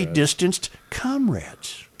socially distanced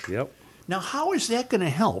comrades. Yep. Now, how is that going to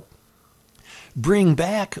help bring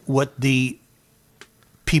back what the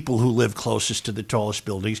people who live closest to the tallest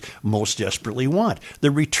buildings most desperately want?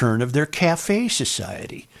 The return of their cafe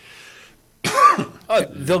society.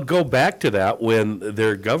 They'll go back to that when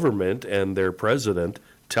their government and their president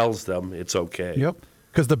tells them it's okay. Yep.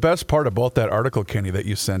 Because the best part about that article, Kenny, that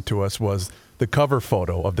you sent to us was the cover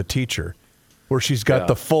photo of the teacher where she's got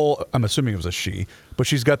the full, I'm assuming it was a she, but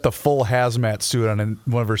she's got the full hazmat suit on, and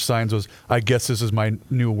one of her signs was, I guess this is my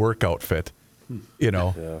new work outfit.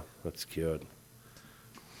 Yeah, that's cute.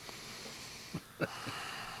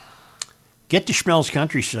 Get to Schmelz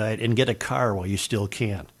Countryside and get a car while you still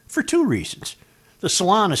can. For two reasons. The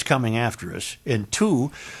salon is coming after us, and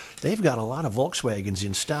two, they've got a lot of Volkswagens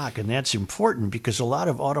in stock, and that's important because a lot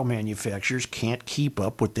of auto manufacturers can't keep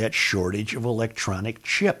up with that shortage of electronic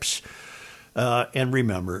chips. And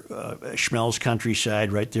remember, Schmelz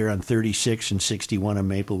Countryside right there on 36 and 61 of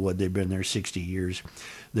Maplewood, they've been there 60 years.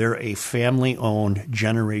 They're a family-owned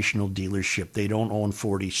generational dealership. They don't own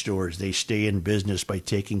 40 stores. They stay in business by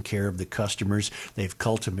taking care of the customers they've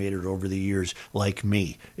cultivated over the years, like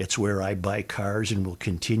me. It's where I buy cars and will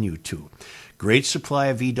continue to. Great supply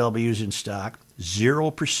of VWs in stock,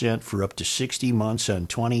 0% for up to 60 months on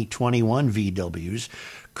 2021 VWs.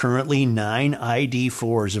 Currently 9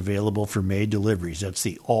 ID4s available for May deliveries. That's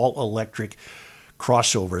the all-electric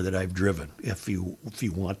crossover that I've driven. If you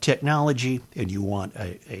want technology and you want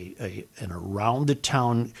an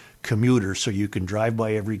around-the-town commuter so you can drive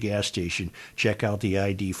by every gas station, check out the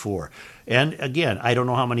ID4. And again, I don't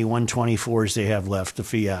know how many 124s they have left, the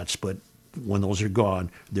Fiats, but when those are gone,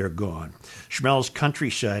 they're gone. Schmelz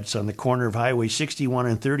Countryside, it's on the corner of Highway 61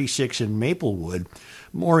 and 36 in Maplewood.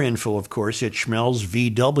 More info, of course, at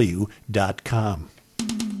schmelzvw.com.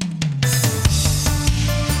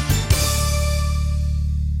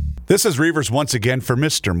 This is Reavers once again for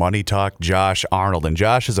Mr. Money Talk, Josh Arnold. And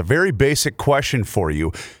Josh has a very basic question for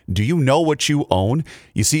you. Do you know what you own?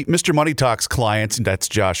 You see, Mr. Money Talk's clients, and that's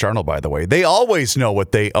Josh Arnold, by the way, they always know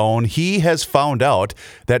what they own. He has found out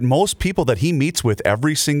that most people that he meets with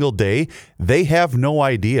every single day, they have no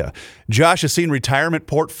idea. Josh has seen retirement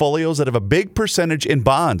portfolios that have a big percentage in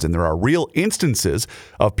bonds, and there are real instances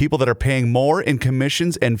of people that are paying more in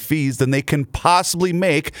commissions and fees than they can possibly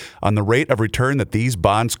make on the rate of return that these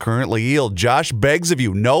bonds currently yield. Josh begs of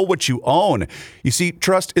you, know what you own. You see,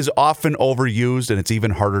 trust is often overused, and it's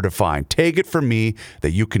even harder to find. Take it from me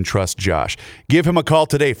that you can trust Josh. Give him a call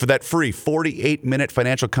today for that free 48-minute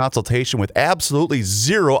financial consultation with absolutely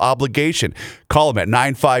zero obligation. Call him at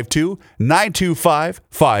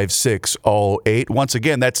 952-925-5608. Once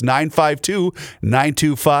again, that's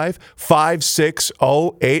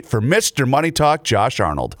 952-925-5608 for Mr. Money Talk, Josh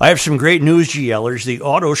Arnold. I have some great news, GLers. The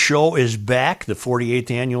auto show is back. The 48th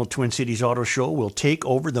annual Twin Cities Auto Show will take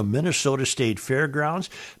over the Minnesota State Fairgrounds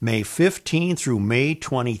May 15 through May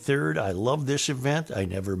 23rd. I love this event. I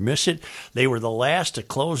never miss it. They were the last to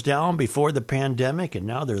close down before the pandemic, and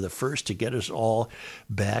now they're the first to get us all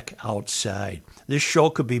back outside. This show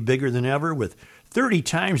could be bigger than ever with 30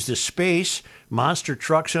 times the space, monster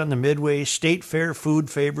trucks on the midway, state fair food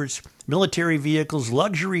favorites, military vehicles,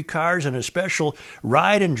 luxury cars, and a special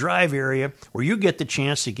ride and drive area where you get the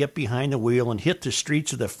chance to get behind the wheel and hit the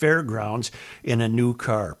streets of the fairgrounds in a new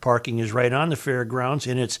car. Parking is right on the fairgrounds,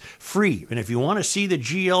 and it's free. And if you want to see the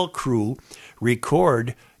GL crew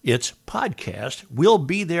record its podcast, we'll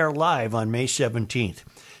be there live on May 17th.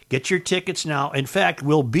 Get your tickets now. In fact,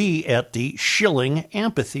 we'll be at the Schilling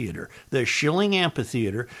Amphitheater. The Schilling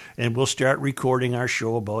Amphitheater, and we'll start recording our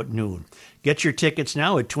show about noon. Get your tickets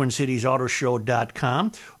now at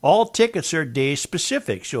TwinCitiesAutoShow.com. All tickets are day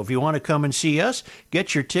specific, so if you want to come and see us,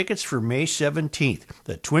 get your tickets for May 17th.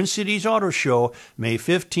 The Twin Cities Auto Show, May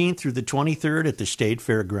 15th through the 23rd at the State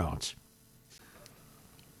Fairgrounds.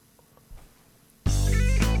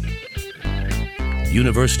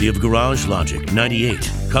 University of Garage Logic, 98.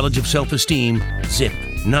 College of Self-Esteem, zip,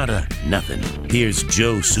 nada, nothing. Here's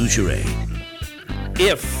Joe Souchere.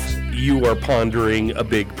 If you are pondering a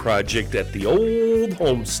big project at the old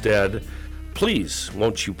homestead, please,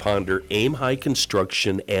 won't you ponder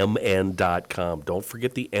aimhighconstructionmn.com. Don't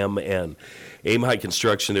forget the MN. Aim High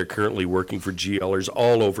Construction, they're currently working for GLers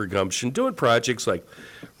all over Gumption, doing projects like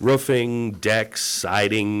roofing, decks,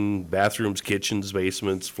 siding, bathrooms, kitchens,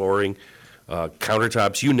 basements, flooring,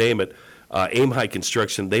 countertops, you name it. Aim High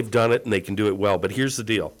Construction, they've done it and they can do it well. But here's the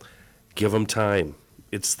deal. Give them time.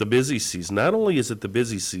 It's the busy season. Not only is it the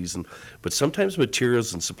busy season, but sometimes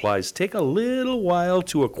materials and supplies take a little while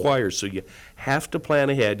to acquire. So you have to plan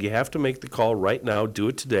ahead. You have to make the call right now. Do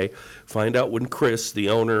it today. Find out when Chris, the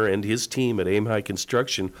owner, and his team at Aim High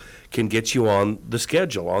Construction can get you on the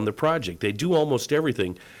schedule, on the project. They do almost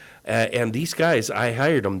everything. And these guys, I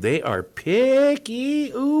hired them. They are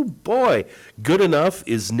picky. Ooh, boy. Good enough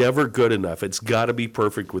is never good enough. It's got to be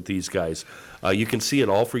perfect with these guys. You can see it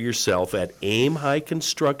all for yourself at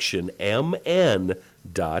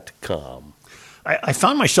aimhighconstructionmn.com. I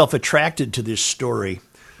found myself attracted to this story.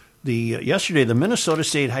 Yesterday, the Minnesota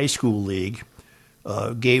State High School League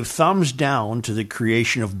gave thumbs down to the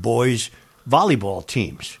creation of boys volleyball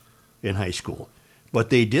teams in high school,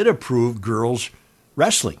 but they did approve girls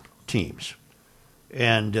wrestling teams.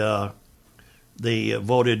 And they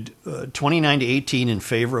voted 29-18 in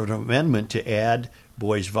favor of an amendment to add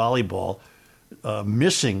boys volleyball,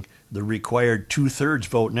 missing the required 2/3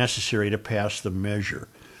 vote necessary to pass the measure.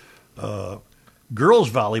 Girls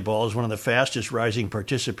volleyball is one of the fastest rising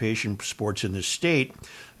participation sports in the state,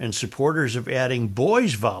 and supporters of adding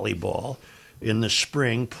boys volleyball in the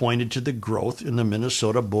spring pointed to the growth in the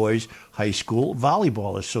Minnesota Boys High School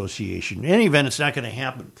Volleyball Association. In any event, it's not going to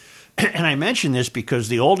happen. And I mention this because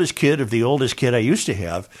the oldest kid of the oldest kid I used to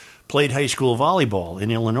have played high school volleyball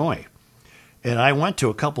in Illinois. And I went to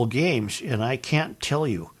a couple games, and I can't tell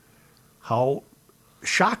you how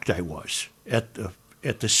shocked I was at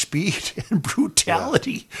the speed and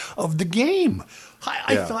brutality of the game.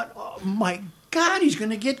 I thought, oh my God, he's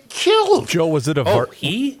going to get killed. Joe, was it a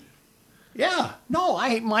he? Yeah. No,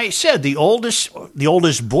 I said the oldest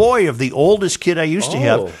boy of the oldest kid I used to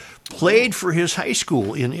have played for his high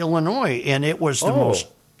school in Illinois, and it was the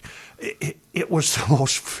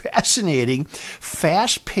most fascinating,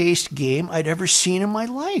 fast-paced game I'd ever seen in my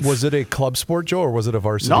life. Was it a club sport, Joe, or was it a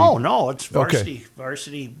varsity? No, it's varsity. Okay.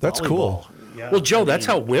 Varsity. That's volleyball. cool. Yeah, Well, Joe, that's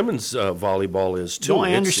how women's volleyball is, too. No,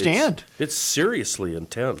 I understand. It's seriously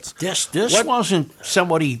intense. This wasn't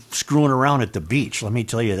somebody screwing around at the beach, let me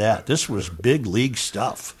tell you that. This was big league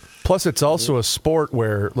stuff. Plus, it's also a sport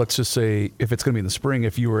where, let's just say, if it's going to be in the spring,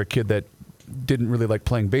 if you were a kid that didn't really like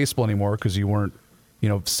playing baseball anymore because you weren't,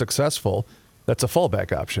 successful, that's a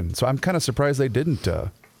fallback option. So I'm kind of surprised they didn't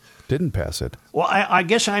pass it. Well, I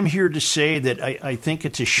guess I'm here to say that I think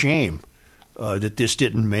it's a shame that this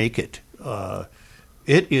didn't make it.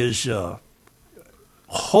 It is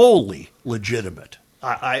wholly legitimate.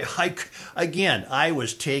 I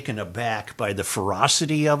was taken aback by the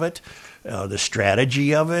ferocity of it, the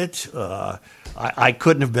strategy of it. I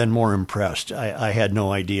couldn't have been more impressed. I had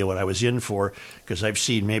no idea what I was in for because I've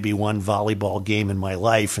seen maybe one volleyball game in my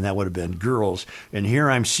life, and that would have been girls. And here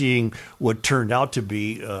I'm seeing what turned out to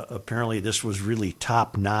be, apparently this was really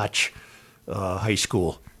top-notch high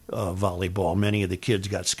school volleyball. Many of the kids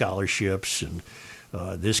got scholarships, and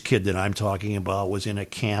this kid that I'm talking about was in a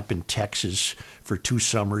camp in Texas for 2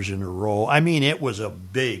 summers in a row. I mean, it was a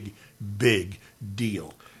big, big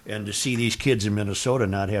deal. And to see these kids in Minnesota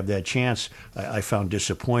not have that chance, I found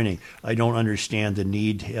disappointing. I don't understand the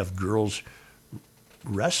need to have girls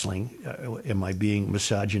wrestling. Am I being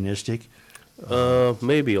misogynistic?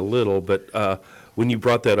 Maybe a little, but when you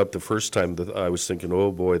brought that up the first time, I was thinking,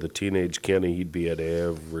 oh boy, the teenage Kenny, he'd be at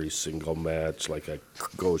every single match like a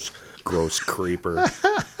gross creeper.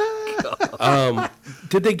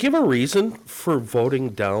 Did they give a reason for voting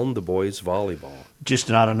down the boys' volleyball? Just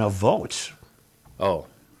not enough votes. Oh,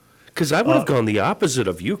 because I would have gone the opposite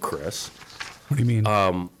of you, Chris. What do you mean?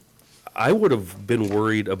 I would have been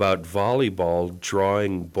worried about volleyball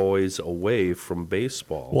drawing boys away from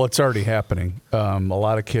baseball. Well, it's already happening. A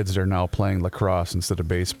lot of kids are now playing lacrosse instead of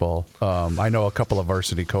baseball. I know a couple of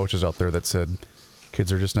varsity coaches out there that said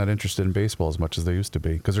kids are just not interested in baseball as much as they used to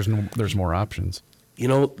be because there's more options.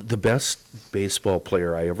 The best baseball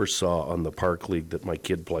player I ever saw on the park league that my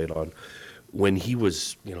kid played on, when he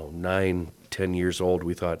was 9, 10 years old,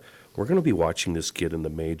 we thought, we're going to be watching this kid in the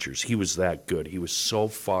majors. He was that good. He was so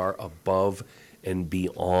far above and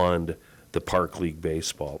beyond the park league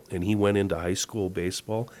baseball. And he went into high school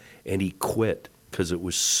baseball, and he quit because it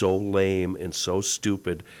was so lame and so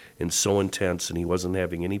stupid and so intense, and he wasn't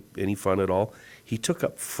having any fun at all. He took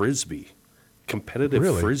up Frisbee,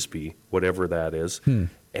 competitive Frisbee, whatever that is,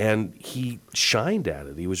 and he shined at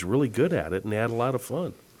it. He was really good at it and had a lot of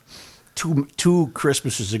fun. two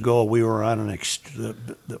Christmases ago, we were on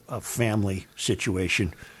a family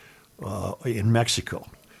situation in Mexico,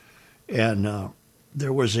 and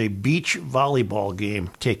there was a beach volleyball game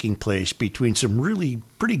taking place between some really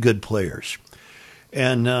pretty good players.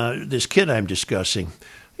 And this kid I'm discussing,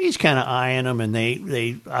 he's kind of eyeing them, and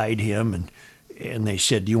they eyed him, and they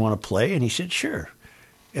said, "Do you want to play?" And he said, "Sure."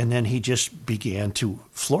 And then he just began to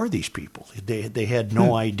floor these people. They had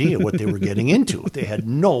no idea what they were getting into. They had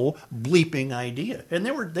no bleeping idea. And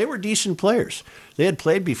they were decent players. They had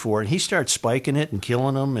played before, and he starts spiking it and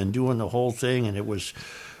killing them and doing the whole thing. And it was,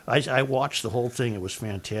 I watched the whole thing. It was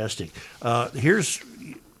fantastic. Here's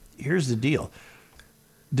the deal.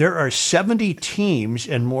 There are 70 teams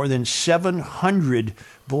and more than 700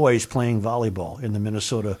 boys playing volleyball in the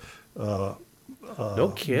Minnesota no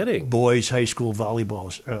kidding. Boys High School Volleyball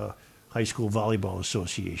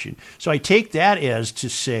Association. So I take that as to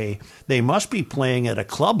say they must be playing at a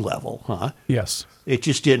club level, huh? Yes. It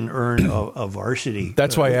just didn't earn a varsity.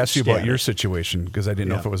 That's why I asked you about status. your situation, because I didn't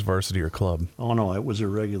know if it was varsity or club. Oh, no, it was a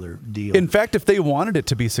regular deal. In fact, if they wanted it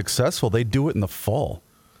to be successful, they'd do it in the fall,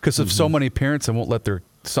 because of so many parents that won't let their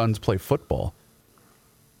sons play football.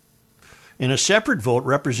 In a separate vote,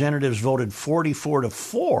 representatives voted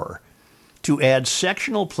 44-4 to add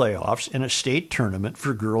sectional playoffs and a state tournament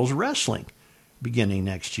for girls wrestling beginning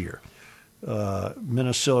next year.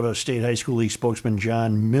 Minnesota State High School League spokesman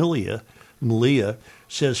John Malia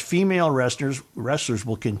says female wrestlers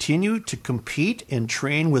will continue to compete and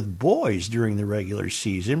train with boys during the regular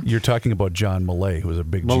season. You're talking about John Millay, who's a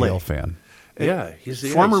big GL fan. Yeah, he's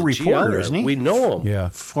former he's a reporter, GL. isn't he? We know him. Yeah.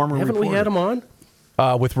 Former Haven't reporter. we had him on?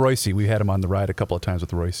 With Royce. We had him on the ride a couple of times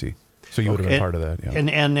with Royce. So you would have been part of that. Yeah.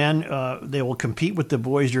 And then they will compete with the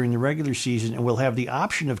boys during the regular season, and will have the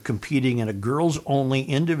option of competing in a girls-only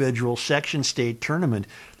individual section state tournament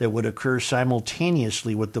that would occur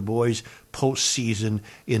simultaneously with the boys' postseason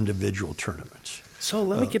individual tournaments. So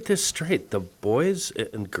let me get this straight. The boys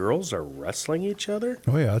and girls are wrestling each other?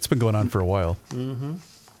 Oh, yeah. It's been going on for a while. Mm-hmm.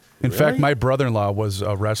 In fact, my brother-in-law was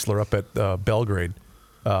a wrestler up at Belgrade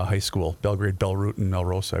High School. Belgrade, Belroot, and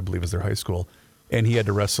Melrose, I believe, is their high school. And he had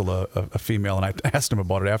to wrestle a female, and I asked him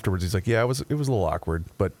about it afterwards. He's like, "Yeah, it was a little awkward,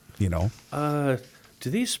 but you know." Do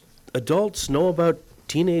these adults know about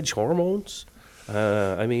teenage hormones?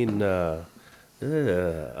 Yeah.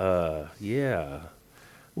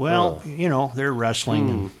 Well, they're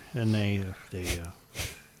wrestling, and they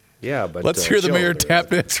Yeah, but let's hear the Joe, mayor tap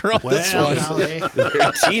dancer on this one.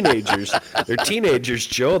 They're teenagers. They're teenagers,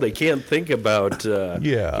 Joe. They can't think about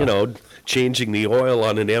changing the oil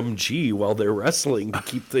on an MG while they're wrestling to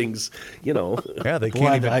keep things, Yeah, they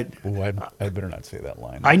can't I better not say that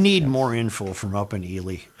line. I need more info from up in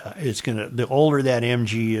Ely. The older that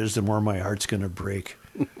MG is, the more my heart's gonna break.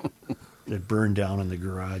 It burned down in the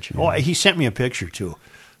garage. Yeah. Oh, he sent me a picture too.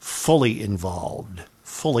 Fully involved,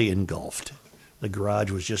 fully engulfed. The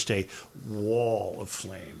garage was just a wall of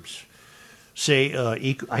flames. I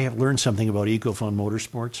have learned something about EcoFun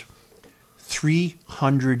Motorsports.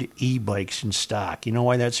 300 e-bikes in stock. You know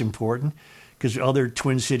why that's important? Because other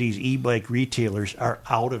Twin Cities e-bike retailers are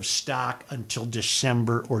out of stock until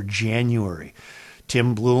December or January.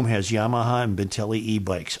 Tim Bloom has Yamaha and Bentelli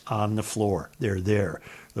e-bikes on the floor. They're there.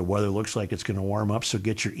 The weather looks like it's going to warm up, so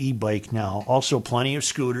get your e-bike now. Also, plenty of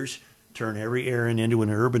scooters. Turn every errand into an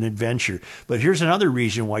urban adventure. But here's another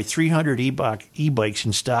reason why 300 e-bikes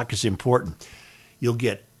in stock is important. You'll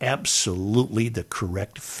get absolutely the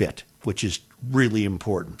correct fit, which is really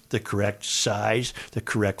important. The correct size, the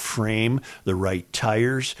correct frame, the right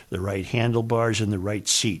tires, the right handlebars, and the right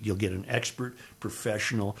seat. You'll get an expert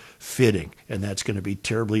professional fitting, and that's going to be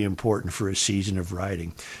terribly important for a season of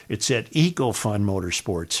riding. It's at EcoFun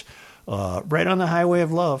Motorsports. Right on the Highway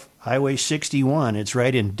of Love, Highway 61. It's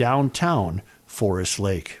right in downtown Forest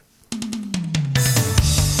Lake.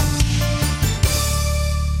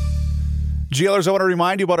 GLers, I want to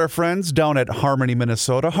remind you about our friends down at Harmony,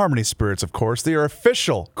 Minnesota. Harmony Spirits, of course. They are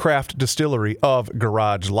official craft distillery of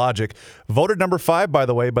Garage Logic. Voted number 5, by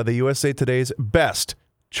the way, by the USA Today's best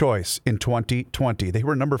choice in 2020. They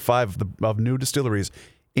were number 5 of new distilleries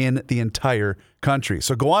in the entire country.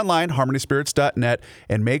 So go online, harmonyspirits.net,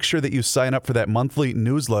 and make sure that you sign up for that monthly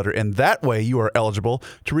newsletter. And that way you are eligible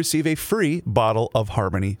to receive a free bottle of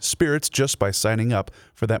Harmony Spirits just by signing up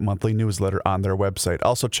for that monthly newsletter on their website.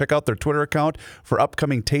 Also, check out their Twitter account for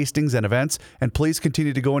upcoming tastings and events. And please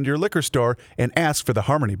continue to go into your liquor store and ask for the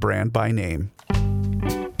Harmony brand by name.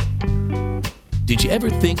 Did you ever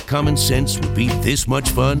think common sense would be this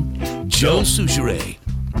much fun? Joe Souchere.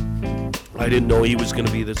 I didn't know he was going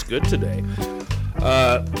to be this good today.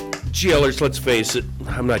 GLers, let's face it,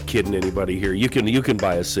 I'm not kidding anybody here. You can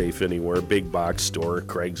buy a safe anywhere, big box store,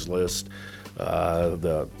 Craigslist,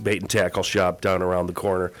 the bait and tackle shop down around the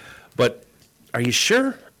corner. But are you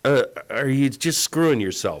sure? Are you just screwing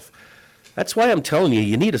yourself? That's why I'm telling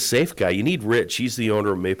you need a safe guy. You need Rich. He's the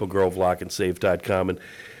owner of MapleGroveLockandSafe.com, and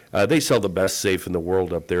they sell the best safe in the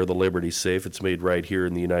world up there, the Liberty Safe. It's made right here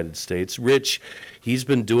in the United States. Rich, he's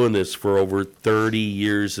been doing this for over 30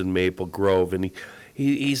 years in Maple Grove, and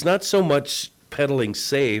he's not so much peddling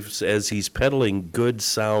safes as he's peddling good,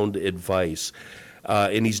 sound advice.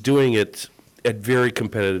 And he's doing it at very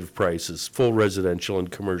competitive prices, full residential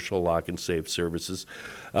and commercial lock and safe services.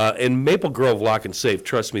 And Maple Grove Lock and Safe,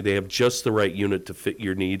 trust me, they have just the right unit to fit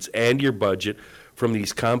your needs and your budget, from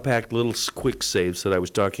these compact little quick safes that I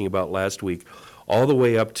was talking about last week, all the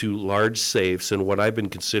way up to large safes and what I've been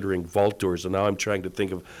considering vault doors. And now I'm trying to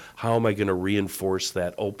think of how am I going to reinforce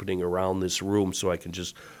that opening around this room so I can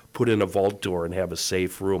just put in a vault door and have a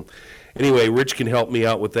safe room. Anyway, Rich can help me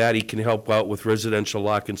out with that. He can help out with residential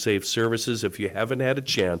lock and safe services. If you haven't had a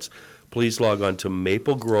chance, please log on to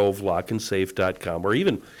MapleGroveLockandSafe.com, or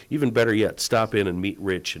even better yet, stop in and meet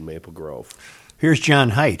Rich in Maple Grove. Here's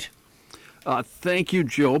John Haidt. Thank you,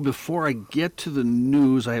 Joe. Before I get to the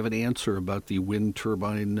news, I have an answer about the wind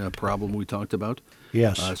turbine problem we talked about.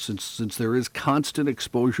 Yes. Since there is constant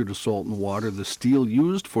exposure to salt and water, the steel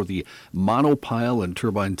used for the monopile and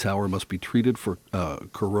turbine tower must be treated for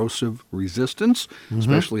corrosive resistance,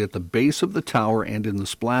 especially at the base of the tower and in the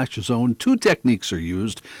splash zone. 2 techniques are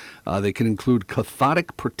used. They can include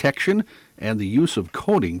cathodic protection and the use of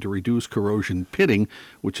coating to reduce corrosion pitting,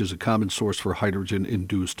 which is a common source for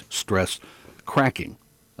hydrogen-induced stress cracking.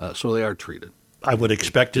 So they are treated. I would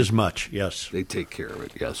expect as much, yes. They take care of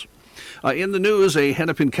it, yes. In the news, a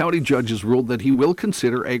Hennepin County judge has ruled that he will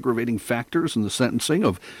consider aggravating factors in the sentencing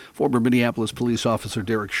of former Minneapolis police officer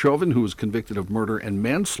Derek Chauvin, who was convicted of murder and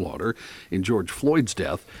manslaughter in George Floyd's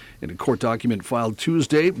death. In a court document filed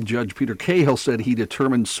Tuesday, Judge Peter Cahill said he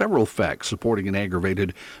determined several facts supporting an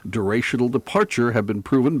aggravated durational departure have been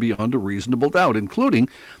proven beyond a reasonable doubt, including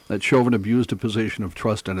that Chauvin abused a position of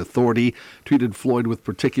trust and authority, treated Floyd with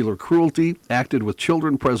particular cruelty, acted with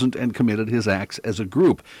children present, and committed his acts as a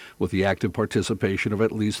group, with the active participation of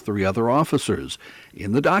at least 3 other officers.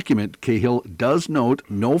 In the document, Cahill does note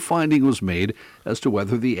no finding was made as to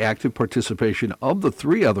whether the active participation of the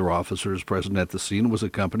 3 other officers present at the scene was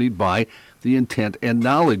accompanied by the intent and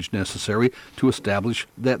knowledge necessary to establish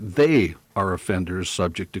that they are offenders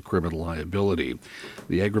subject to criminal liability.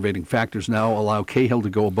 The aggravating factors now allow Cahill to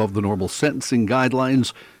go above the normal sentencing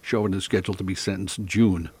guidelines. Chauvin is scheduled to be sentenced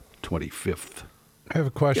June 25th. I have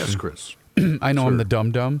a question. Yes, Chris. I know I'm the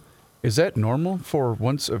dum-dum. Is that normal for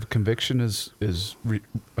once a conviction is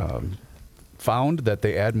found that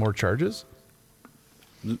they add more charges?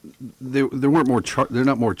 There weren't more. They're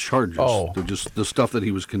not more charges. Oh, they're just the stuff that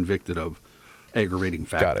he was convicted of, aggravating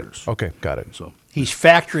factors. Got it. Okay, got it. So he's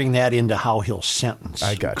factoring that into how he'll sentence.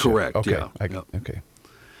 I got you. Correct. Okay. Yeah. Okay.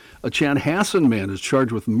 A Chanhassen man is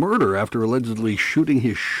charged with murder after allegedly shooting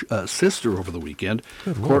his sister over the weekend.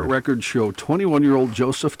 Court records show 21-year-old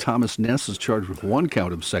Joseph Thomas Ness is charged with 1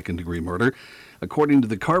 count of second-degree murder. According to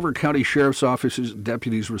the Carver County Sheriff's Office,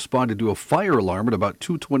 deputies responded to a fire alarm at about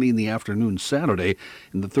 2:20 in the afternoon Saturday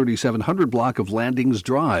in the 3700 block of Landings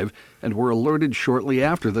Drive and were alerted shortly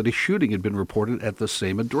after that a shooting had been reported at the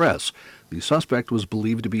same address. The suspect was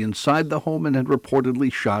believed to be inside the home and had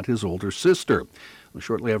reportedly shot his older sister.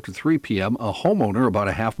 Shortly after 3 p.m., a homeowner about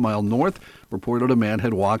a half-mile north reported a man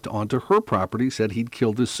had walked onto her property, said he'd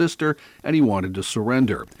killed his sister, and he wanted to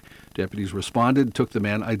surrender. Deputies responded, took the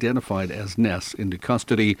man identified as Ness into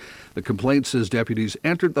custody. The complaint says deputies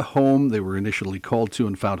entered the home they were initially called to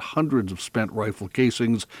and found hundreds of spent rifle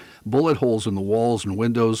casings, bullet holes in the walls and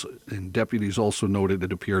windows, and deputies also noted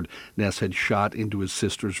it appeared Ness had shot into his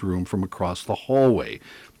sister's room from across the hallway.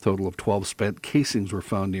 A total of 12 spent casings were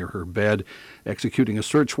found near her bed. Executing a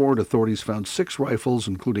search warrant, authorities found 6 rifles,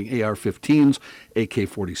 including AR-15s,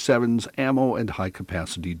 AK-47s, ammo, and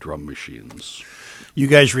high-capacity drum machines. You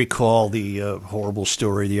guys recall the horrible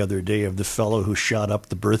story the other day of the fellow who shot up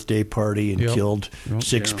the birthday party and killed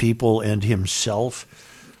 6 people and himself?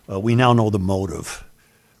 We now know the motive.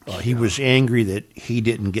 He was angry that he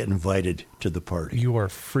didn't get invited to the party. You are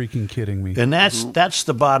freaking kidding me. And that's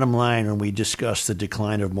the bottom line when we discuss the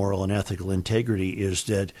decline of moral and ethical integrity, is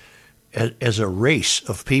that as a race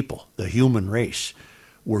of people, the human race,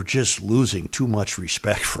 we're just losing too much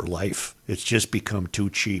respect for life. It's just become too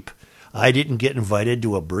cheap. I didn't get invited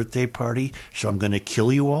to a birthday party, so I'm going to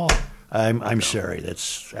kill you all. I'm sorry.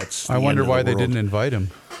 That's. I wonder why they didn't invite him.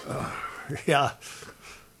 Yeah.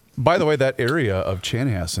 By the way, that area of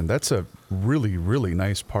Chanhassen, that's a really, really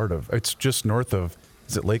nice part of. It's just north of,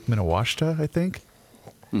 is it Lake Minnewaska, I think?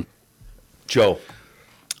 Joe,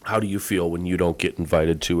 how do you feel when you don't get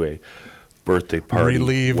invited to a birthday party,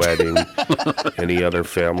 Relieved. wedding, any other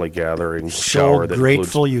family gathering, So shower that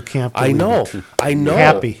grateful includes... you can't I believe know. it. I know.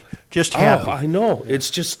 Happy. Just happy. Oh, I know. It's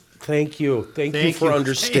just, thank you. Thank you Thank for you.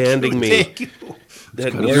 understanding me. Thank you.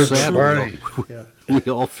 That Kind of we're sad. trying.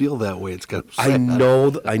 We all feel that way. It's kind of I sad.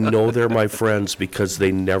 know they're my friends because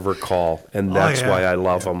they never call, and that's yeah. why I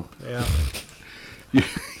love them. Yeah.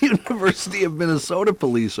 University of Minnesota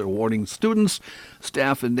police are warning students,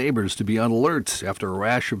 staff, and neighbors to be on alert after a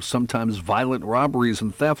rash of sometimes violent robberies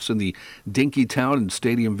and thefts in the Dinkytown and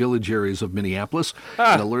Stadium Village areas of Minneapolis.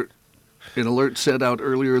 An alert sent out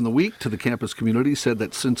earlier in the week to the campus community said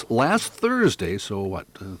that since last Thursday, so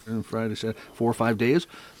Friday, 4 or 5 days,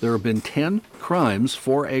 there have been 10 crimes,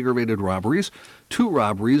 4 aggravated robberies, 2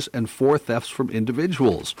 robberies, and 4 thefts from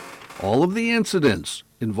individuals. All of the incidents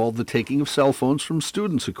involve the taking of cell phones from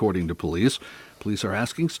students, according to police. Police are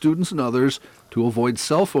asking students and others to avoid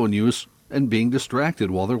cell phone use and being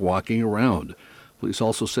distracted while they're walking around. Police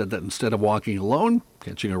also said that instead of walking alone,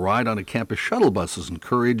 catching a ride on a campus shuttle bus is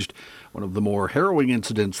encouraged. One of the more harrowing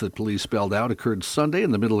incidents that police spelled out occurred Sunday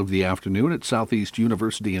in the middle of the afternoon at Southeast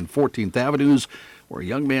University and 14th Avenues, where a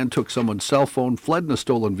young man took someone's cell phone, fled in a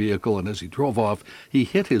stolen vehicle, and as he drove off, he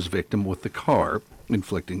hit his victim with the car,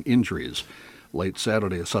 inflicting injuries. Late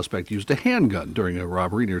Saturday, a suspect used a handgun during a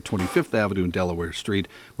robbery near 25th Avenue and Delaware Street,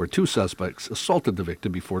 where 2 suspects assaulted the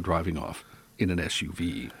victim before driving off in an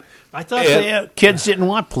SUV. I thought kids didn't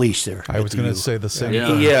want police there. I was going to say the same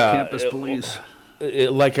thing. Campus police.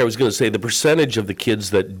 Like I was going to say, the percentage of the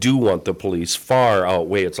kids that do want the police far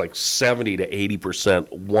outweigh. It's like 70 to 80%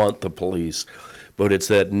 want the police. But it's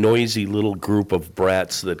that noisy little group of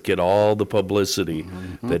brats that get all the publicity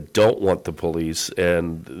that don't want the police,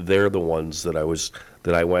 and they're the ones that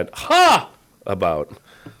I went, ha! about.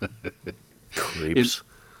 Creeps.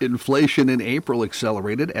 Inflation in April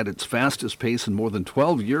accelerated at its fastest pace in more than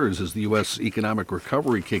 12 years as the U.S. economic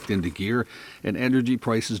recovery kicked into gear and energy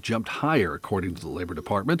prices jumped higher, according to the Labor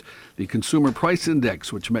Department. The Consumer Price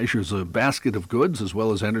Index, which measures a basket of goods as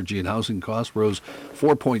well as energy and housing costs, rose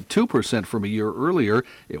 4.2% from a year earlier.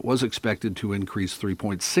 It was expected to increase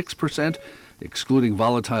 3.6%. Excluding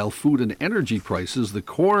volatile food and energy prices, the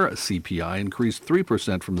core CPI increased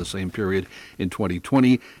 3% from the same period in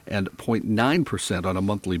 2020 and 0.9% on a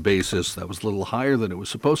monthly basis. That was a little higher than it was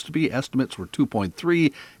supposed to be. Estimates were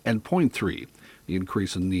 2.3 and 0.3. The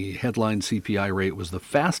increase in the headline CPI rate was the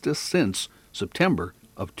fastest since September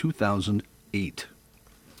of 2008.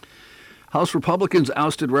 House Republicans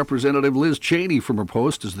ousted Representative Liz Cheney from her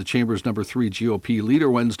post as the chamber's number 3 GOP leader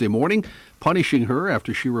Wednesday morning, punishing her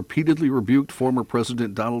after she repeatedly rebuked former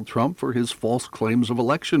President Donald Trump for his false claims of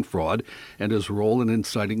election fraud and his role in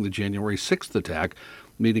inciting the January 6th attack.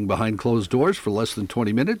 Meeting behind closed doors for less than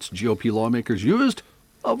 20 minutes, GOP lawmakers used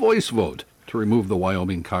a voice vote to remove the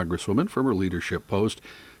Wyoming congresswoman from her leadership post.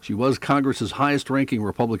 She was Congress's highest-ranking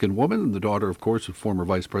Republican woman and the daughter, of course, of former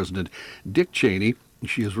Vice President Dick Cheney.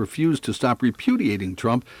 She has refused to stop repudiating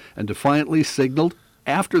Trump and defiantly signaled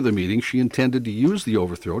after the meeting she intended to use the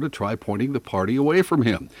overthrow to try pointing the party away from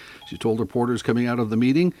him. She told reporters coming out of the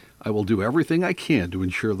meeting, "I will do everything I can to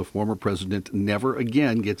ensure the former president never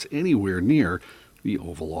again gets anywhere near the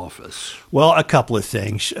Oval Office." Well, a couple of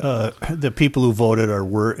things. The people who voted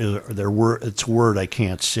it's word I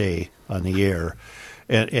can't say on the air.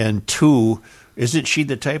 And 2, isn't she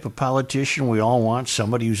the type of politician we all want?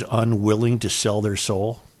 Somebody who's unwilling to sell their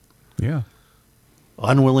soul? Yeah.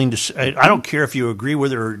 Unwilling to. I don't care if you agree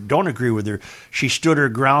with her or don't agree with her. She stood her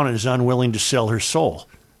ground and is unwilling to sell her soul.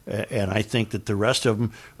 And I think that the rest of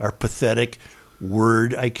them are pathetic.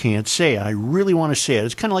 Word I can't say. I really want to say it.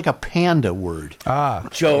 It's kind of like a panda word.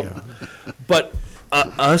 Joe, but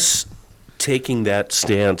us taking that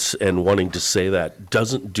stance and wanting to say that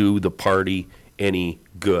doesn't do the party any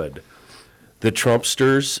good. The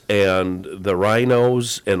Trumpsters and the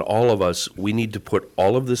rhinos and all of us, we need to put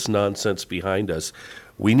all of this nonsense behind us.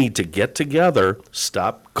 We need to get together,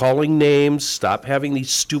 stop calling names, stop having these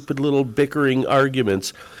stupid little bickering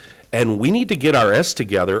arguments, and we need to get our S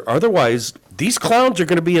together. Otherwise, these clowns are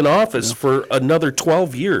going to be in office for another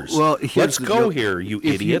 12 years. Well, let's go here, you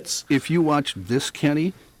idiots. If you watch this,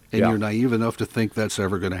 Kenny, and you're naive enough to think that's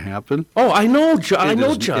ever going to happen. Oh, I know,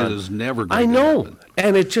 John. John. It is never going to happen.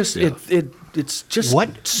 And it just it's just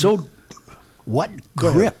what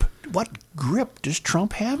grip does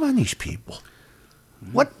Trump have on these people?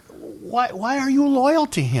 Why are you loyal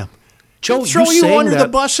to him? Joe, He'll throw you saying under that, the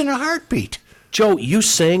bus in a heartbeat. Joe, you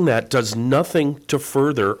saying that does nothing to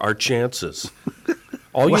further our chances.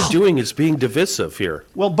 All you're doing is being divisive here.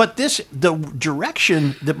 Well, but the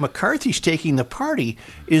direction that McCarthy's taking the party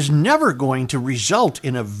is never going to result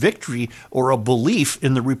in a victory or a belief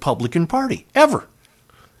in the Republican Party, ever.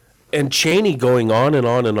 And Cheney going on and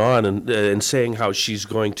on and on and saying how she's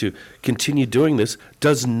going to continue doing this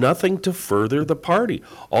does nothing to further the party.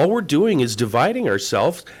 All we're doing is dividing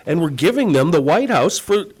ourselves, and we're giving them the White House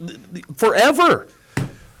for forever.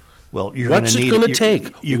 Well, what's it going to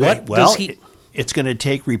take? It's going to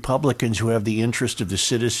take Republicans who have the interest of the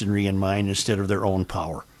citizenry in mind instead of their own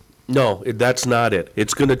power. No, that's not it.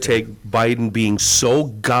 It's going to take Biden being so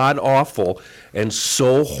god-awful and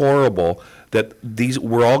so horrible that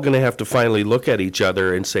we're all going to have to finally look at each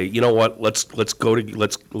other and say, you know what? Let's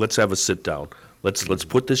have a sit down. Let's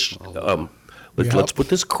put this let's put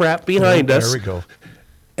this crap behind us. There we go.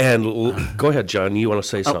 And go ahead, John. You want to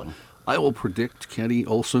say something? I will predict, Kenny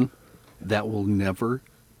Olson, that will never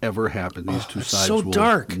ever happen. These two sides will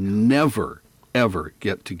never ever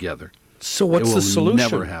get together. So what's the solution?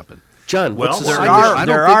 Never happen. John, well, what's the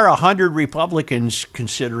there are 100 Republicans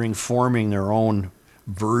considering forming their own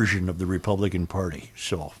version of the Republican Party.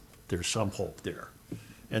 So there's some hope there.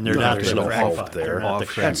 And they're not there's going to no crack hope there.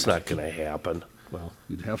 That's not going to happen. Well,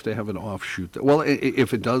 you'd have to have an offshoot. Well,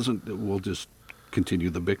 if it doesn't, we'll just continue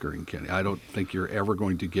the bickering, Kenny. I don't think you're ever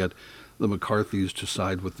going to get the McCarthys to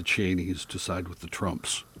side with the Cheneys, to side with the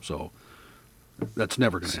Trumps. So that's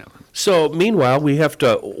never going to happen. So meanwhile, we have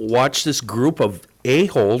to watch this group of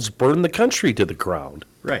a-holes burn the country to the ground.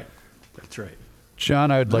 Right. That's right.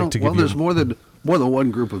 John, I'd like to give you... Well, there's more than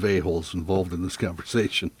one group of a-holes involved in this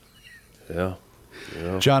conversation. Yeah.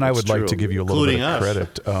 John, I would like to give you a little bit of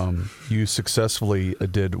Including credit. You successfully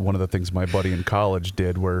did one of the things my buddy in college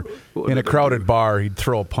did, where in a crowded bar, he'd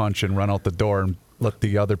throw a punch and run out the door and let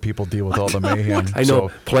the other people deal with all the mayhem. I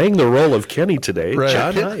know, playing the role of Kenny today, right.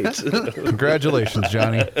 John Knight. Congratulations,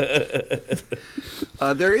 Johnny.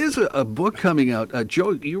 There is a book coming out.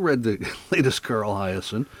 Joe, you read the latest Carl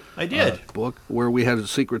Hiaasen. I did. Book where we had a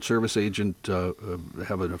Secret Service agent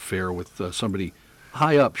have an affair with somebody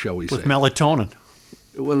high up, shall we say. With melatonin.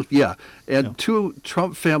 Well, yeah. And two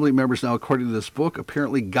Trump family members now, according to this book,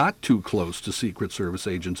 apparently got too close to Secret Service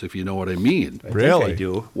agents, if you know what I mean. Really? I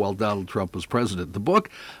do. While Donald Trump was president. The book,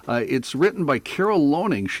 it's written by Carol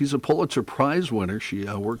Loening. She's a Pulitzer Prize winner. She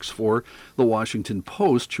works for the Washington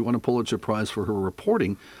Post. She won a Pulitzer Prize for her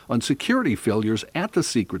reporting on security failures at the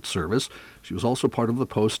Secret Service. She was also part of the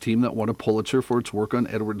Post team that won a Pulitzer for its work on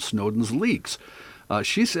Edward Snowden's leaks.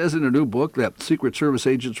 She says in her new book that Secret Service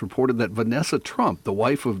agents reported that Vanessa Trump, the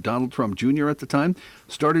wife of Donald Trump Jr. at the time,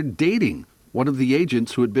 started dating one of the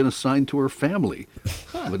agents who had been assigned to her family.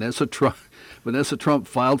 Vanessa Trump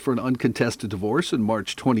filed for an uncontested divorce in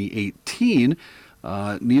March 2018.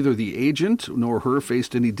 Neither the agent nor her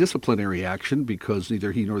faced any disciplinary action because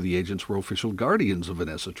neither he nor the agents were official guardians of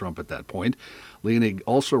Vanessa Trump at that point. Leonig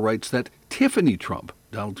also writes that Tiffany Trump,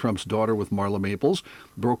 Donald Trump's daughter with Marla Maples,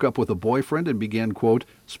 broke up with a boyfriend and began, quote,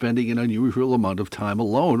 spending an unusual amount of time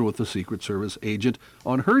alone with the Secret Service agent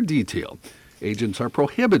on her detail. Agents are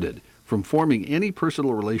prohibited from forming any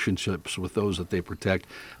personal relationships with those that they protect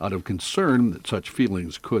out of concern that such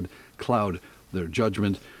feelings could cloud their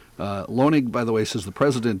judgment. Loening, by the way, says the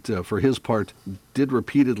president, for his part, did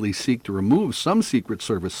repeatedly seek to remove some Secret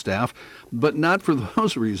Service staff, but not for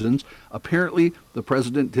those reasons. Apparently, the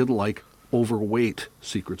president didn't like overweight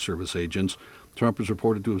Secret Service agents. Trump is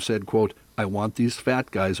reported to have said, quote, I want these fat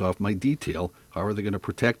guys off my detail. How are they going to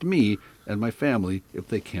protect me and my family if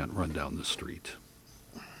they can't run down the street?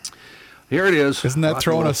 Here it is. Isn't that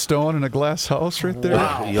throwing a stone in a glass house right there?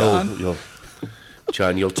 Wow.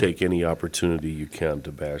 John, you'll take any opportunity you can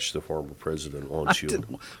to bash the former president, won't you?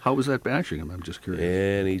 How was that bashing him? I'm just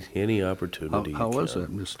curious. Any opportunity. How was that,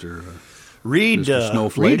 Mr. Read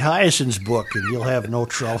Snowflake? read Hyacint's book, and you'll have no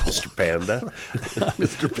trouble. Mr. Panda.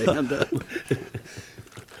 Mr.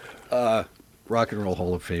 Panda. Rock and Roll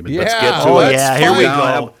Hall of Fame. Yeah. Let's get to it. Here we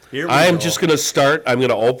go. I'm just going to start. I'm going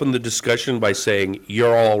to open the discussion by saying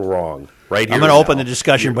you're all wrong. Right here. I'm going to open the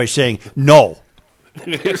discussion by saying no.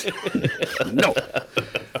 No.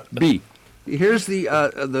 B. Here's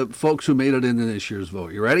the folks who made it into this year's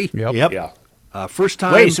vote. You ready? Yep. Yeah. First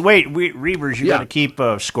time. Wait, Reavers, you got to keep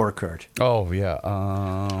a scorecard. Oh, yeah.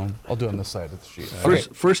 I'll do it on this side of the sheet.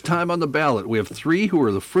 First time on the ballot. We have 3 who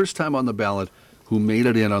are the first time on the ballot who made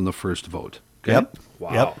it in on the first vote. Okay? Yep.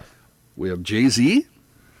 Wow. Yep. We have Jay-Z.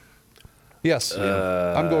 Yes.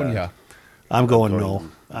 I'm going, yeah. I'm going no.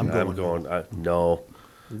 I'm going no.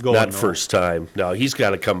 Not first time. No, he's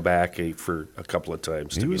got to come back for a couple of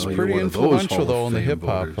times. He to was be pretty one of those influential Hall though of in the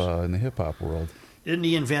Fame hip hop world. Didn't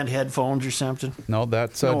he invent headphones or something? No,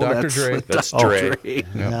 that's No, Dr. that's- Dre. That's Oh, Dre.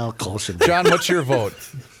 Well, close enough. John, what's your vote?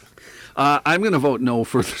 I'm going to vote no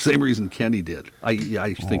for the same reason Kenny did. I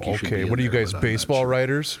think he should be Okay, in what are you there, guys, but I'm not baseball sure.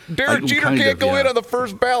 writers? Derek Jeter kind can't of, go in yeah. on the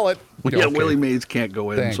first ballot. Yeah, Okay. Willie Mays can't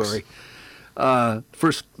go in. Thanks. Sorry.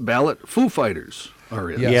 First ballot, Foo Fighters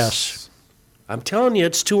are in. Yes. I'm telling you,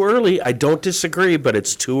 it's too early. I don't disagree, but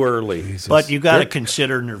it's too early. But you got to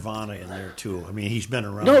consider Nirvana in there too. I mean, he's been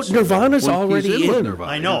around. No, so Nirvana's Well, already he's in with in.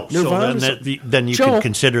 Nirvana. I know. Nirvana's- So then you Joe- can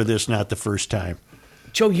consider this not the first time.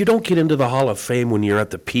 Joe, you don't get into the Hall of Fame when you're at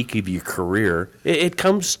the peak of your career. It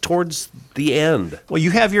comes towards the end. Well,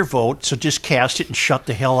 you have your vote, so just cast it and shut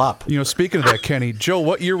the hell up. You know, speaking of that, Kenny, Joe,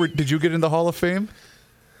 what year did you get in the Hall of Fame?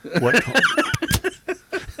 What?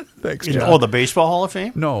 Thanks, In- John. oh, the Baseball Hall of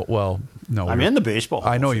Fame? No, well, no. I'm we're- in the Baseball Hall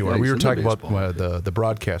I know of you Fame. are. Yeah, We he's were in the talking Baseball. about the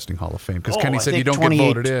Broadcasting Hall of Fame because Oh, Kenny I said you think don't get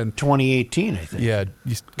 28 voted in. 2018, I think. Yeah,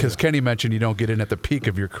 because Kenny mentioned you don't get in at the peak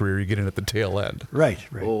of your career; you get in at the tail end. Right.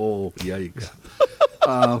 Oh, yikes.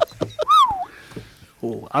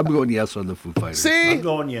 I'm going yes on the Foo Fighters. See, I'm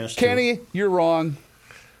going yes, too. Kenny, you're wrong.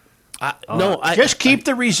 Just keep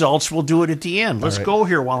the results. We'll do it at the end. Let's right. go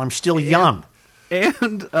here while I'm still young.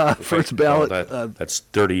 And first Well, ballot, that's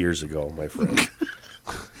 30 years ago, my friend.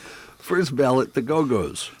 first ballot, the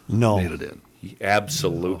Go-Go's No. made it in.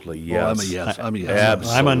 Absolutely, Oh, yes. I'm a yes. I'm a yes.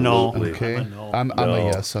 Absolutely. I'm a no. Okay, I'm a no. I'm a No.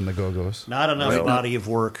 yes on the Go-Go's. Not enough body of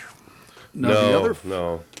work. Now, the other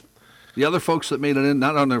No. The other folks that made it in,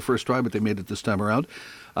 not on their first try, but they made it this time around.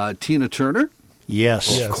 Tina Turner,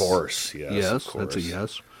 Yes. Yes. Of course, yes. yes, of course. that's a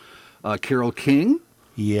yes. Carol King,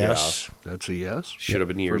 Yes. that's a yes. Should have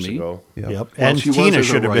been years me. ago. Yep. Yep. Well, And she was Tina as a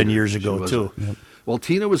should have been writer. years She ago, was. too. Well,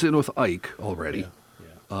 Tina was in with Ike already,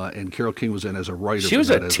 and Carol King was in as a writer. She was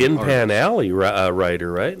but a not as Tin an Pan artist. Alley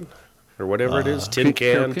writer, right? Or whatever it is. Tin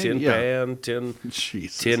Carol Can, King, Tin yeah. Pan, Tin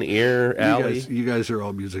Jesus. Tin Ear Alley. You guys are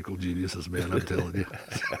all musical geniuses, man. I'm telling you.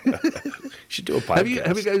 Should do a podcast.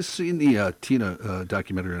 Have you guys seen the Tina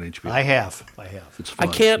documentary on HBO? I have. It's I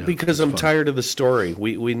fun. can't Yeah, because it's I'm fun. tired of the story.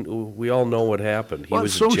 We all know what happened. He Well,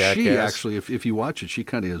 was so a is jackass. she actually. If you watch it, she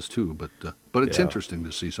kind of is too. But it's Yeah. interesting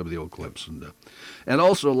to see some of the old clips and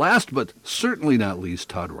also last but certainly not least,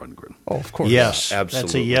 Todd Rundgren. Oh, of course. Yes. absolutely.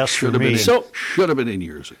 That's a yes for Should have been me. in, So- should have been in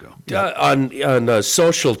years ago. On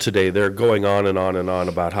social today, they're going on and on and on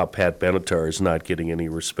about how Pat Benatar is not getting any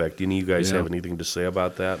respect. Any of you guys Yeah. have anything to say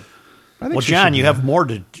about that? I think Well, she John, should you be. have more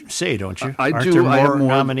to say, don't you? I Aren't do. there I have more more-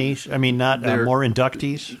 nominees? I mean, not There- more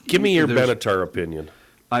inductees? Give me your There's- Benatar opinion.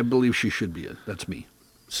 I believe she should be in. That's me.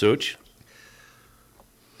 Such,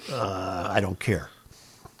 I don't care.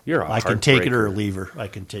 you're a I can take it or heartbreaker, leave her. I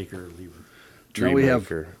can take her or leave her. Now we have-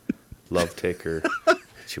 dream maker, love taker.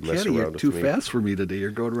 You mess Kenny, you're around with too me. fast for me today. You're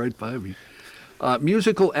going right by me.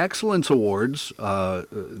 Musical Excellence Awards,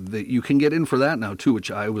 that you can get in for that now too, which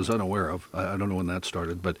I was unaware of. I don't know when that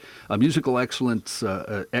started, but Musical Excellence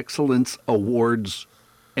Awards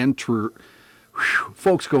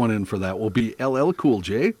folks going in for that will be LL Cool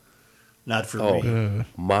J. Not for Oh, me.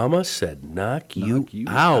 Mama said, "Knock you you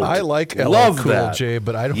out." I like LL Love Cool that. J,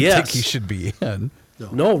 but I don't Yes. think he should be in.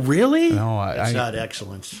 No, really? No, It's I not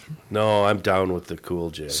excellence. No, I'm down with the Cool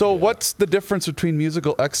J. So what's the difference between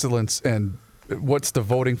musical excellence and what's the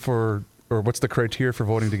voting for, or what's the criteria for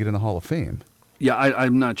voting to get in the Hall of Fame? Yeah,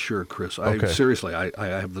 I'm not sure, Chris. Okay. Seriously, I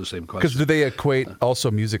have the same Because question. do they equate also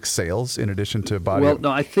music sales in addition to body? Well, no,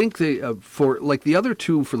 I think they for like the other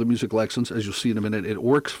two for the musical excellence, as you'll see in a minute, it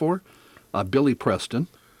works for Billy Preston.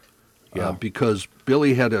 Yeah. Because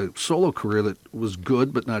Billy had a solo career that was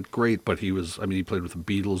good but not great. But he played with the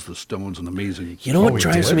Beatles, the Stones, and amazing. You know what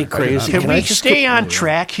drives me crazy? Can I we just stay on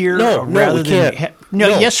track here? No, rather we than can't. No,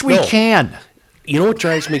 No, yes, we no. can. You know what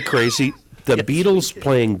drives me crazy? The Beatles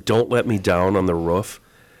playing "Don't Let Me Down" on the roof.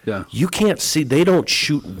 Yeah. You can't see. They don't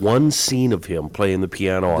shoot one scene of him playing the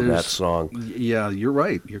piano on that There's- song. Yeah, you're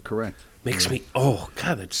right. You're correct. Makes me. Oh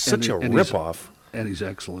God, that's such a And he's- ripoff. And he's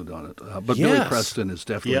excellent on it. But Billy Yes. Preston is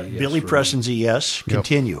definitely Yeah, a yes Billy for me. Preston's a yes.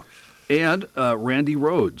 Continue. And Randy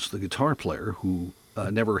Rhoads, the guitar player, who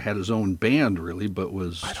never had his own band really, but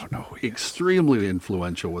was extremely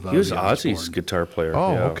influential with Ozzy He was Osbourne. Ozzy's guitar player.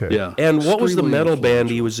 Oh, yeah. okay. Yeah. And what was the Extremely metal band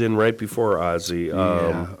influential. he was in right before Ozzy?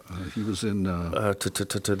 He was in.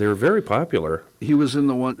 They were very popular. He was in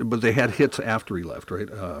the one, but they had hits after he left, right?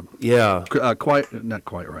 Yeah. Not quite right.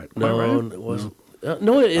 Quite No, right? it wasn't.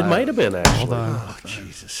 No, it might have been actually. Hold on. Oh,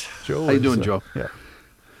 Jesus. Joe, How you is, doing, Joe? Yeah.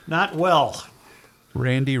 Not well.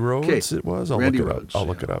 Randy Rhodes, Okay. it was. I'll Randy look it Rhoads, up. I'll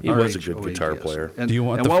look it up. He was a good guitar yes. player. And, Do you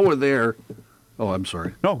want and the- while we're there, oh, I'm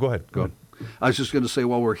sorry. No, go ahead. Go ahead. I was just going to say,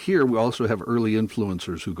 while we're here, we also have early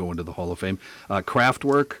influencers who go into the Hall of Fame.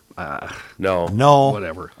 Kraftwerk, No.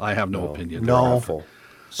 whatever. I have no opinion. No. Awful.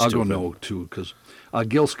 I'll go Stupid. no, too, because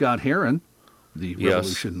Gil Scott-Heron, the Yes.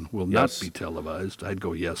 revolution will not be televised. I'd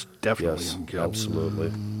go yes, definitely Yes, on Gil.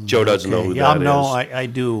 absolutely. Joe doesn't know who Yeah, that is. no, I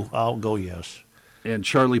do. I'll go yes. And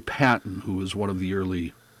Charlie Patton, who was one of the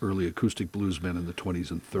early acoustic bluesmen in the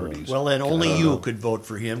 20s and 30s. Well, then only you could vote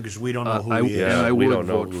for him because we don't know who he is. and I we would don't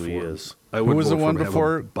know vote who for he him. is. I Who would was the vote for one him to have a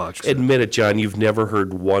before? box set. Admit it, John. You've never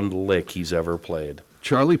heard one lick he's ever played.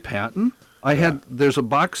 Charlie Patton? There's a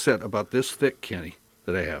box set about this thick, Kenny,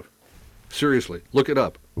 that I have. Seriously, look it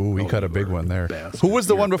up. Ooh, we Oh, got a you big are one there. bastard. Who was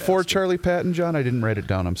the You're one a before bastard. Charlie Patton, John? I didn't write it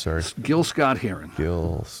down. I'm sorry. Gil Scott-Heron.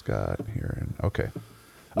 Gil Scott Heron. Okay.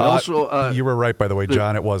 Also, you were right, by the way,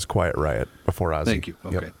 John. It was Quiet Riot before Ozzy. Thank you.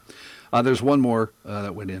 Yep. Okay. There's one more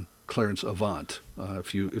that went in. Clarence Avant.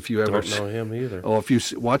 If you ever Don't know him either. Oh, if you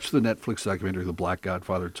watch the Netflix documentary The Black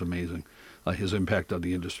Godfather, it's amazing. His impact on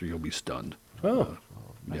the industry, you'll be stunned. Oh.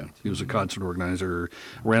 Yeah, he was a concert organizer,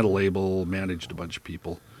 ran a label, managed a bunch of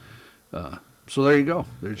people. So there you go.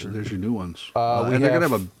 There's your new ones. And they're gonna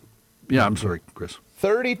have a. Yeah, I'm sorry, Chris.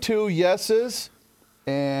 32 yeses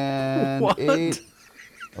and What? 8,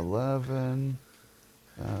 11,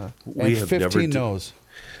 We and have 15 never no's.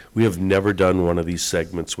 We have never done one of these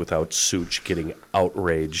segments without Such getting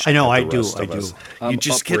outraged. I know, at I the do, rest I of do. us. I'm You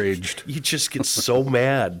just outraged. You just get so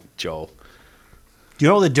mad, Joe. Do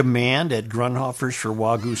you know the demand at Grunhofer's for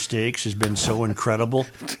Wagyu steaks has been so incredible?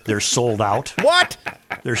 They're sold out. What?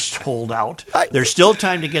 They're sold out. There's still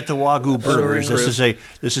time to get the Wagyu burgers.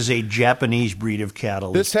 This is a Japanese breed of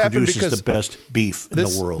cattle. This that happened produces because the best beef in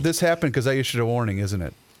the world. This happened because I issued a warning, isn't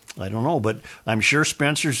it? I don't know, but I'm sure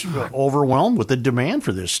Spencer's overwhelmed with the demand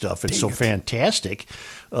for this stuff. It's fantastic.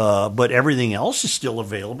 But everything else is still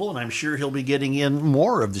available, and I'm sure he'll be getting in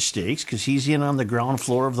more of the steaks because he's in on the ground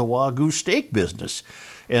floor of the Wagyu steak business.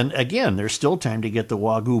 And again, there's still time to get the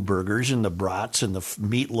Wagyu burgers and the brats and the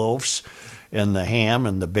meatloafs and the ham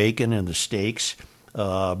and the bacon and the steaks,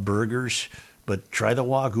 burgers. But try the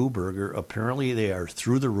Wagyu burger. Apparently, they are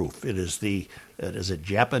through the roof. It is a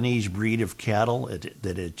Japanese breed of cattle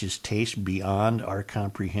that it just tastes beyond our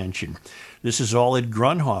comprehension. This is all at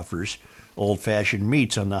Grunhofer's Old-Fashioned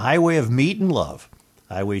Meats on the Highway of Meat and Love,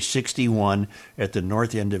 Highway 61 at the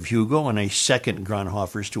north end of Hugo, and a second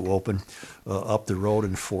Grunhofer's to open up the road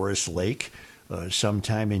in Forest Lake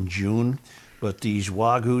sometime in June. But these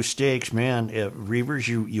Wagyu steaks, man, Reavers,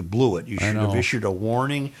 you blew it. You should have issued a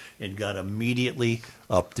warning and got immediately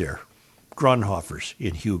up there. Grunhofer's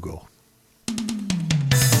in Hugo.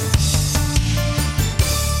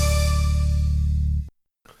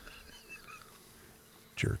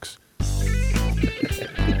 Jerks.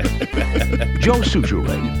 Joe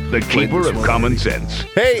Souchere, the keeper of common sense.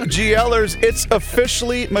 Hey, GLers, it's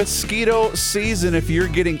officially mosquito season. If you're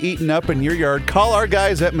getting eaten up in your yard, call our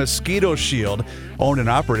guys at Mosquito Shield, owned and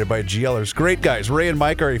operated by GLers. Great guys. Ray and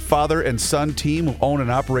Mike are a father and son team who own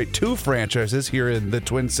and operate 2 franchises here in the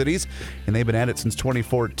Twin Cities, and they've been at it since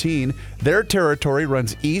 2014. Their territory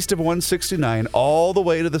runs east of 169 all the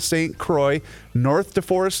way to the St. Croix, north to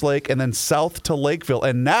Forest Lake, and then south to Lakeville.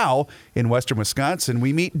 And now, in western Wisconsin,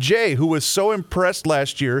 we meet Jay, who was so impressed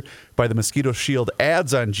last year by the Mosquito Shield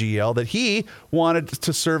ads on GL that he wanted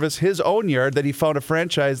to service his own yard, that he found a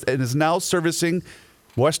franchise and is now servicing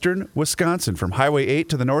western Wisconsin from Highway 8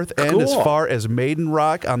 to the north end as far as Maiden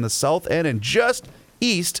Rock on the south end and just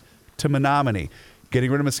east to Menominee.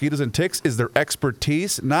 Getting rid of mosquitoes and ticks is their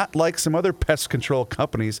expertise, not like some other pest control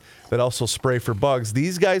companies that also spray for bugs.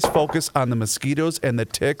 These guys focus on the mosquitoes and the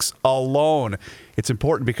ticks alone. It's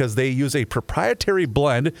important because they use a proprietary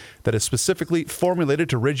blend that is specifically formulated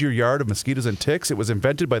to rid your yard of mosquitoes and ticks. It was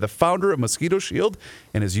invented by the founder of Mosquito Shield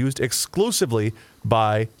and is used exclusively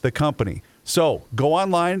by the company. So go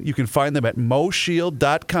online. You can find them at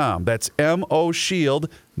moshield.com. That's M-O-Shield,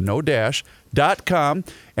 no dash, .com,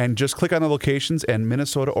 and just click on the locations in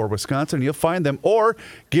Minnesota or Wisconsin, and you'll find them. Or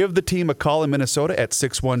give the team a call in Minnesota at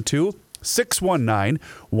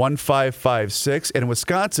 612-619-1556. And in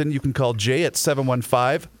Wisconsin, you can call Jay at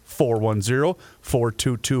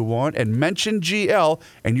 715-410-4221 and mention GL,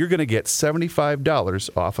 and you're going to get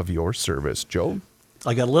 $75 off of your service. Joe?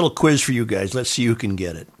 I got a little quiz for you guys. Let's see who can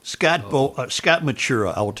get it. Scott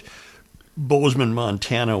Matura out Bozeman,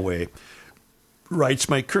 Montana way writes,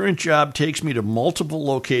 my current job takes me to multiple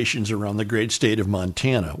locations around the great state of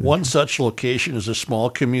Montana. One such location is a small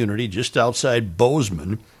community just outside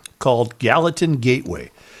Bozeman called Gallatin Gateway.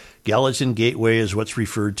 Gallatin Gateway is what's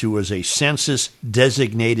referred to as a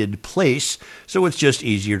census-designated place, so it's just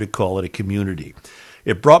easier to call it a community.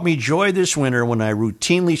 It brought me joy this winter when I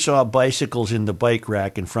routinely saw bicycles in the bike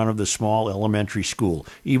rack in front of the small elementary school,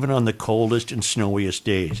 even on the coldest and snowiest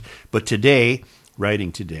days. But today,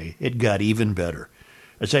 writing today, it got even better.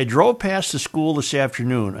 As I drove past the school this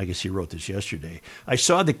afternoon, I guess he wrote this yesterday, I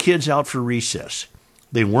saw the kids out for recess.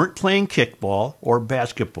 They weren't playing kickball or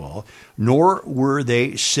basketball, nor were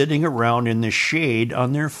they sitting around in the shade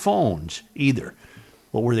on their phones either.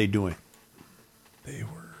 What were they doing?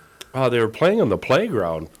 They were playing on the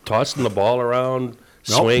playground, tossing the ball around,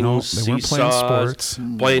 swings, they weren't playing seesaws, sports.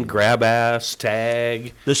 playing grab ass,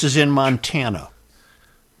 tag. This is in Montana.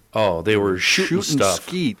 Oh, they were shooting stuff.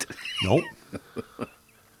 skeet. Nope.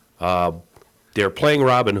 They were playing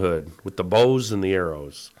Robin Hood with the bows and the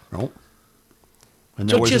arrows. Nope. And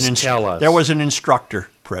So just tell us. There was an instructor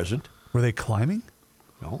present. Were they climbing?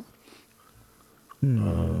 No.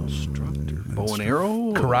 Bow and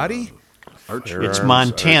arrow? Karate? Archery. It's Arms,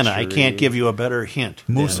 Montana. I archery. can't give you a better hint.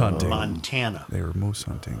 Moose than hunting. Montana. They were moose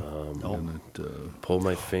hunting. Pull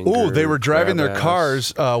my finger. Oh, they were driving grab their ass.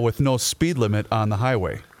 cars with no speed limit on the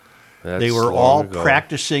highway. That's They were long all ago.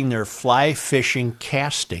 practicing their fly fishing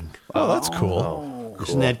casting. Oh, that's cool.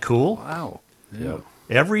 Isn't that cool? Wow. Yep.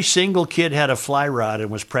 Every single kid had a fly rod and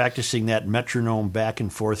was practicing that metronome back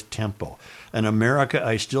and forth tempo. An America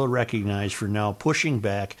I still recognize for now pushing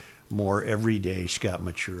back more every day, Scott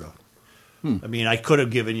Machuro. I mean, I could have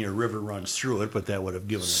given you a river runs through it, but that would have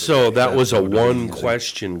given it So away. that was a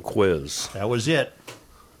one-question quiz. That was it.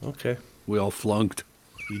 Okay. We all flunked.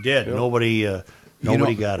 You did. Nobody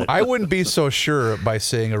got it. I wouldn't be so sure by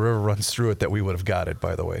saying a river runs through it that we would have got it,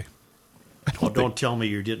 by the way. Don't tell me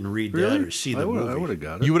you didn't read that Really? or see the I would movie. have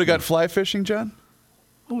got it. You would have got fly fishing, John?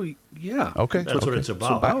 Oh, yeah. Okay. That's what it's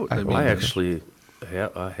about. I mean, I actually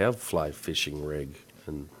have fly fishing rig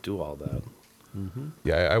and do all that.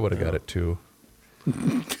 Yeah, I would have got it too.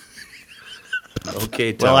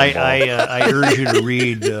 Okay, Well, Tom Ball. I urge you to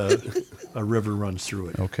read A River Runs Through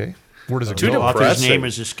It. Okay. Where does it Too go? The author's depressing. name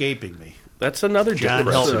is escaping me. That's another John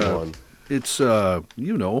depressing Helton. one. It's,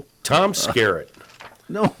 you know. Tom Skerritt.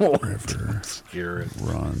 No. River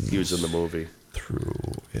runs He was in the movie.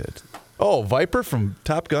 through it. Oh, Viper from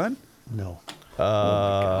Top Gun? No.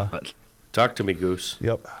 Talk to me, Goose.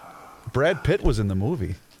 Yep. Brad Pitt was in the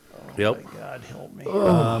movie. Yep. God help me.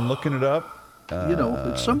 I'm looking it up. You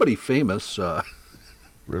know, it's somebody famous. He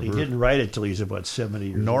River. didn't write it till he's about 70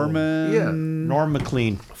 years Norman. Yeah. old. Norm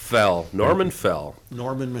McLean. Fell. Norman Fell.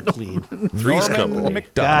 Norman McLean. Three's Norman Company.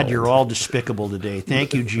 McDonald. God, you're all despicable today.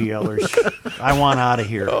 Thank you, GLers. I want out of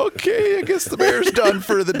here. Okay, I guess the mayor's done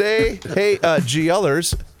for the day. Hey,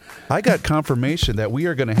 GLers, I got confirmation that we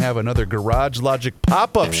are going to have another Garage Logic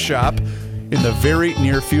pop-up shop in the very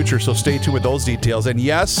near future, so stay tuned with those details. And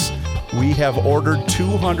yes, we have ordered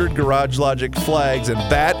 200 Garage Logic flags, and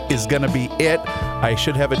that is going to be it. I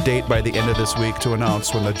should have a date by the end of this week to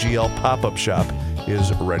announce when the GL pop-up shop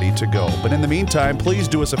is ready to go. But in the meantime, please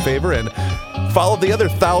do us a favor and follow the other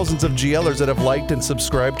thousands of GLers that have liked and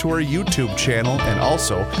subscribed to our YouTube channel. And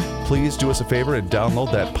also, please do us a favor and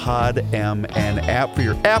download that PodMN app for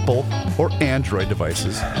your Apple or Android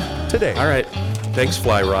devices today. All right. Thanks,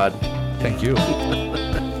 Fly Rod. Thank you.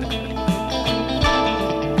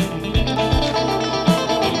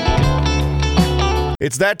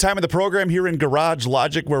 It's that time of the program here in Garage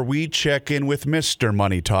Logic where we check in with Mr.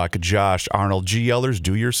 Money Talk, Josh Arnold. GLers,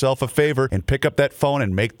 do yourself a favor and pick up that phone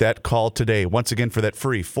and make that call today. Once again, for that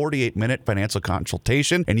free 48-minute financial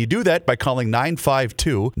consultation. And you do that by calling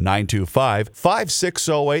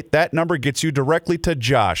 952-925-5608. That number gets you directly to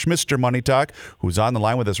Josh, Mr. Money Talk, who's on the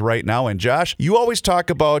line with us right now. And Josh, you always talk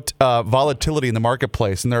about volatility in the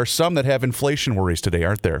marketplace, and there are some that have inflation worries today,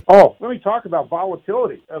 aren't there? Oh, let me talk about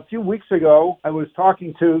volatility. A few weeks ago, I was talking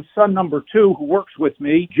to son number 2 who works with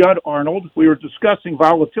me, Judd Arnold. We were discussing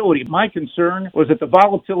volatility. My concern was that the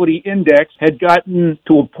volatility index had gotten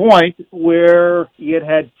to a point where it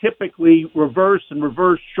had typically reversed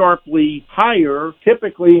sharply higher,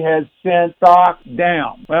 typically has sent stock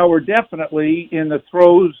down. Well, we're definitely in the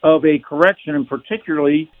throes of a correction, and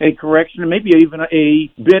particularly a correction, and maybe even a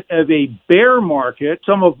bit of a bear market.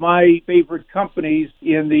 Some of my favorite companies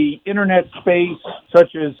in the internet space,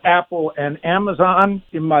 such as Apple and Amazon,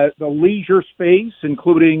 in the leisure space,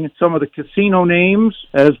 including some of the casino names,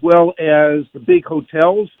 as well as the big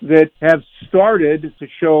hotels that have started to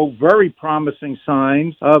show very promising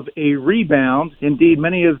signs of a rebound. Indeed,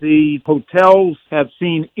 many of the hotels have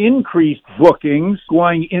seen increased bookings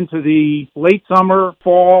going into the late summer,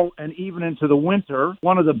 fall, and even into the winter.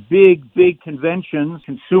 One of the big conventions,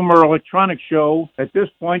 Consumer Electronics Show, at this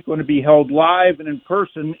point going to be held live and in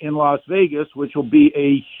person in Las Vegas, which will be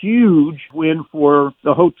a huge win for for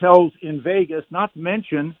the hotels in Vegas, not to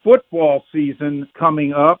mention football season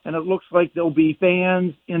coming up, and it looks like there'll be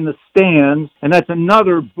fans in the stands, and that's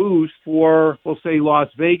another boost for, we'll say, Las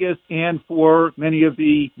Vegas and for many of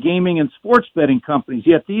the gaming and sports betting companies.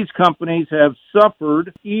 Yet these companies have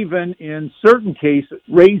suffered, even in certain cases,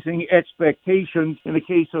 raising expectations in the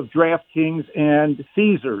case of DraftKings and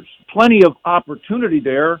Caesars. Plenty of opportunity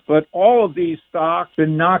there, but all of these stocks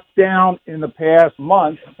been knocked down in the past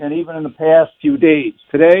month and even in the past few days.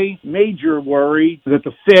 Today, major worry that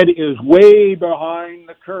the Fed is way behind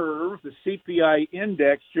the curve. The CPI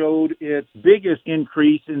index showed its biggest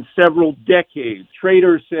increase in several decades.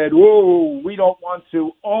 Traders said, whoa, we don't want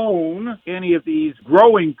to own any of these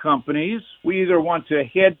growing companies. We either want to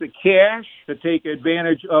head the cash to take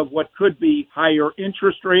advantage of what could be higher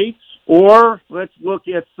interest rates, or let's look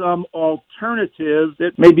at some alternatives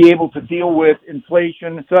that may be able to deal with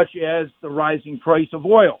inflation, such as the rising price of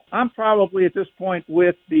oil. I'm probably at this point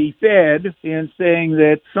with the Fed in saying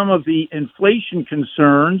that some of the inflation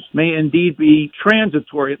concerns may indeed be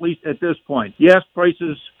transitory, at least at this point. Yes,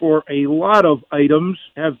 prices for a lot of items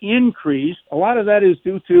have increased. A lot of that is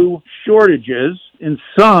due to shortages. In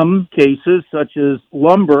some cases, such as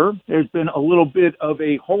lumber, there's been a little bit of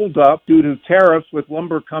a holdup due to tariffs with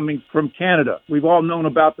lumber coming from Canada. We've all known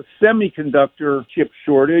about the semiconductor chip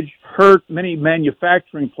shortage, hurt many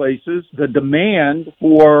manufacturing places. The demand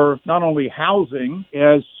for not only housing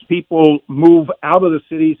as people move out of the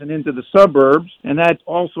cities and into the suburbs, and that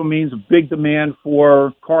also means a big demand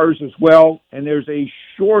for cars as well, and there's a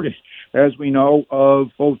shortage, as we know,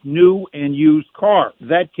 of both new and used cars.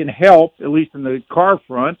 That can help, at least in the car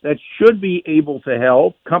front. That should be able to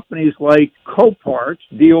help companies like Copart,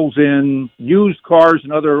 deals in used cars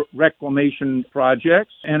and other reclamation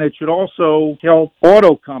projects. And it should also help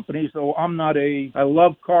auto companies, though I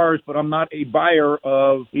love cars, but I'm not a buyer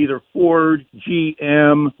of either Ford,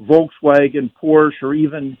 GM, Volkswagen, Porsche, or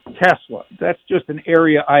even Tesla. That's just an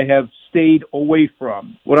area I have stayed away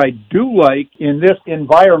from. What I do like in this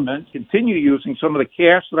environment, continue using some of the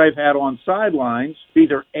cash that I've had on sidelines,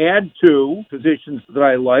 either add to positions that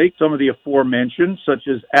I like, some of the aforementioned, such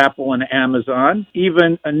as Apple and Amazon,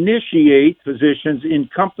 even initiate positions in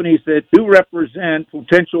companies that do represent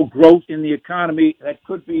potential growth in the economy. That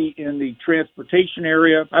could be in the transportation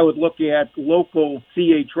area. I would look at local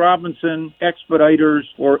C.H. Robinson, Expeditors,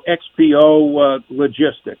 or XPO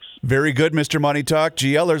Logistics. Very good, Mr. Money Talk.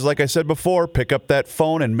 GLers, like I said before, pick up that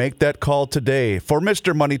phone and make that call today. For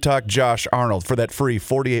Mr. Money Talk, Josh Arnold, for that free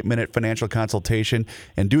 48-minute financial consultation,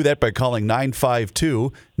 and do that by calling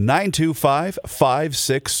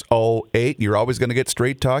 952-925-5608. You're always going to get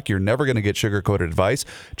straight talk. You're never going to get sugar-coated advice.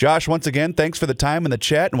 Josh, once again, thanks for the time and the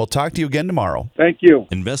chat, and we'll talk to you again tomorrow. Thank you.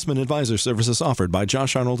 Investment advisor services offered by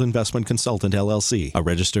Josh Arnold Investment Consultant, LLC, a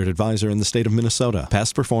registered advisor in the state of Minnesota.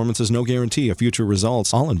 Past performance is no guarantee of future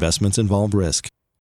results. All investments involve risk.